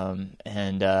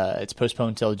 And it's postponed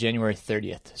until January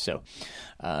 30th. So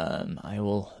I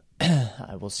will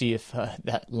I will see if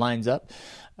that lines up.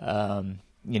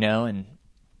 And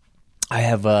I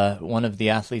have one of the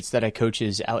athletes that I coach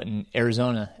is out in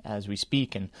Arizona as we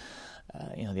speak, and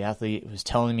the athlete was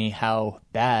telling me how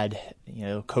bad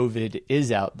COVID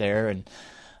is out there, and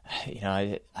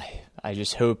I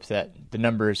just hope that the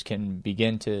numbers can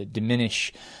begin to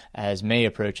diminish as May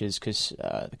approaches, because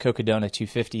the Cocodona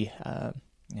 250,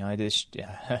 I just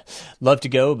love to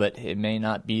go, but it may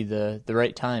not be the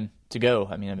right time to go.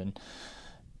 I mean, I've been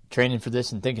training for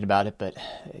this and thinking about it, but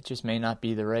it just may not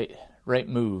be the right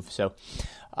move. So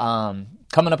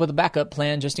coming up with a backup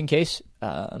plan just in case.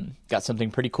 Got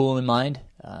something pretty cool in mind.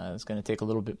 It's going to take a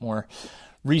little bit more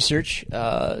research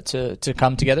to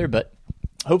come together, but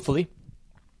hopefully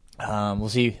we'll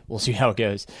see how it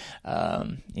goes,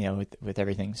 with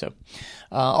everything. So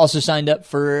also signed up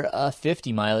for a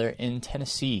 50 miler in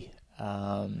Tennessee.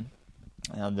 Now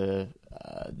the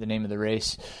name of the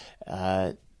race,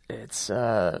 it's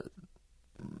I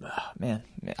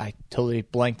totally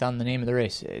blanked on the name of the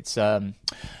race. It's around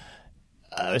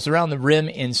the rim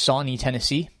in Shawnee,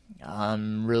 Tennessee.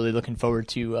 I'm really looking forward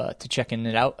to checking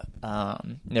it out.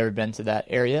 Never been to that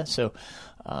area, so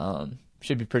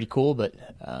should be pretty cool. But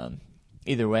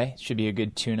either way, it should be a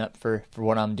good tune-up for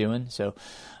what I'm doing. So,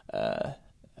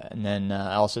 and then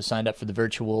I also signed up for the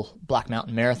virtual Black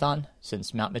Mountain Marathon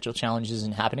since Mount Mitchell Challenge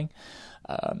isn't happening.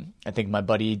 I think my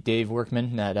buddy Dave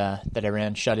Workman that I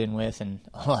ran shut in with, and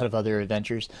a lot of other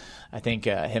adventures, I think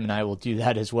him and I will do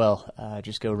that as well.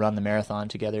 Just go run the marathon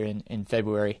together in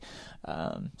February.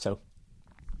 But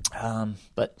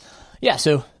yeah,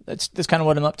 so that's kind of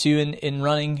what I'm up to in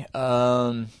running.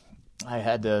 I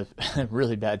had a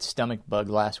really bad stomach bug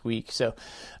last week, so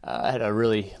I had a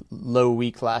really low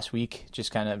week last week,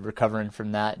 just kind of recovering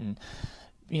from that, and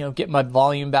getting my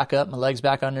volume back up, my legs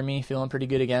back under me, feeling pretty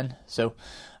good again. So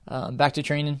back to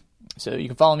training. So you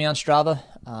can follow me on Strava,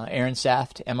 Aaron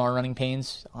Saft, MR Running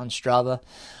Pains on Strava.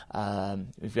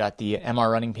 We've got the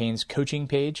MR Running Pains coaching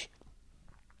page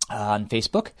on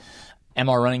Facebook,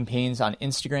 MR Running Pains on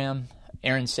Instagram,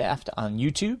 Aaron Saft on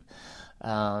YouTube.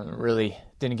 Really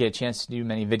didn't get a chance to do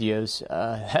many videos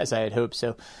as I had hoped,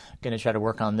 so going to try to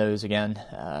work on those again.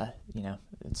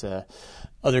 It's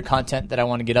other content that I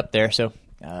want to get up there, so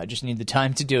just need the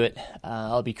time to do it.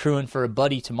 I'll be crewing for a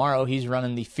buddy tomorrow. He's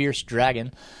running the Fierce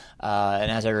Dragon,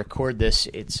 and as I record this,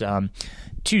 it's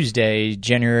Tuesday,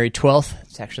 January 12th.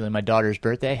 It's actually my daughter's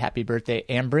birthday. Happy birthday,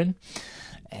 Ambrin.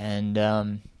 And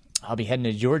I'll be heading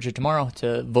to Georgia tomorrow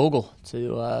to Vogel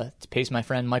to pace my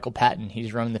friend Michael Patton.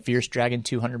 He's running the Fierce Dragon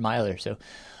 200 miler, so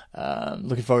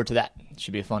looking forward to that. It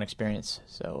should be a fun experience.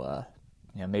 So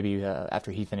maybe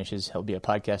after he finishes, he'll be a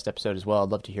podcast episode as well. I'd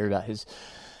love to hear about his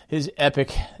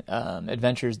epic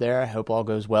adventures there. I hope all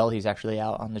goes well. He's actually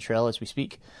out on the trail as we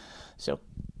speak, so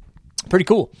pretty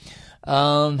cool.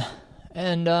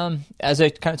 And as I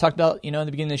kind of talked about, in the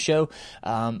beginning of the show,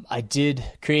 I did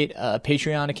create a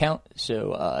Patreon account.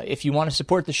 So if you want to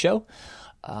support the show,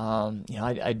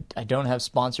 I don't have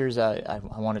sponsors. I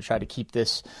want to try to keep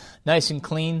this nice and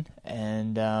clean,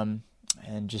 and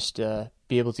just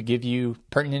be able to give you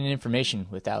pertinent information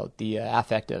without the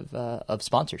affect of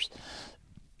sponsors.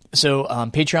 So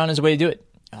Patreon is a way to do it.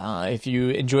 If you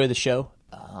enjoy the show,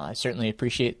 I certainly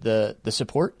appreciate the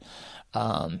support.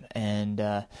 And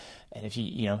if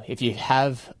you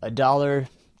have $1, $2,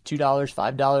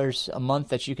 $5 a month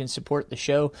that you can support the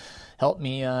show, help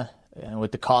me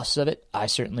with the costs of it, I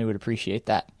certainly would appreciate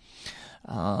that.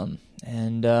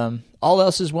 And all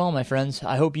else is well, my friends.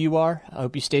 I hope you are. I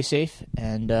hope you stay safe,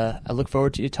 and I look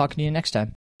forward to talking to you next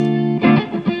time.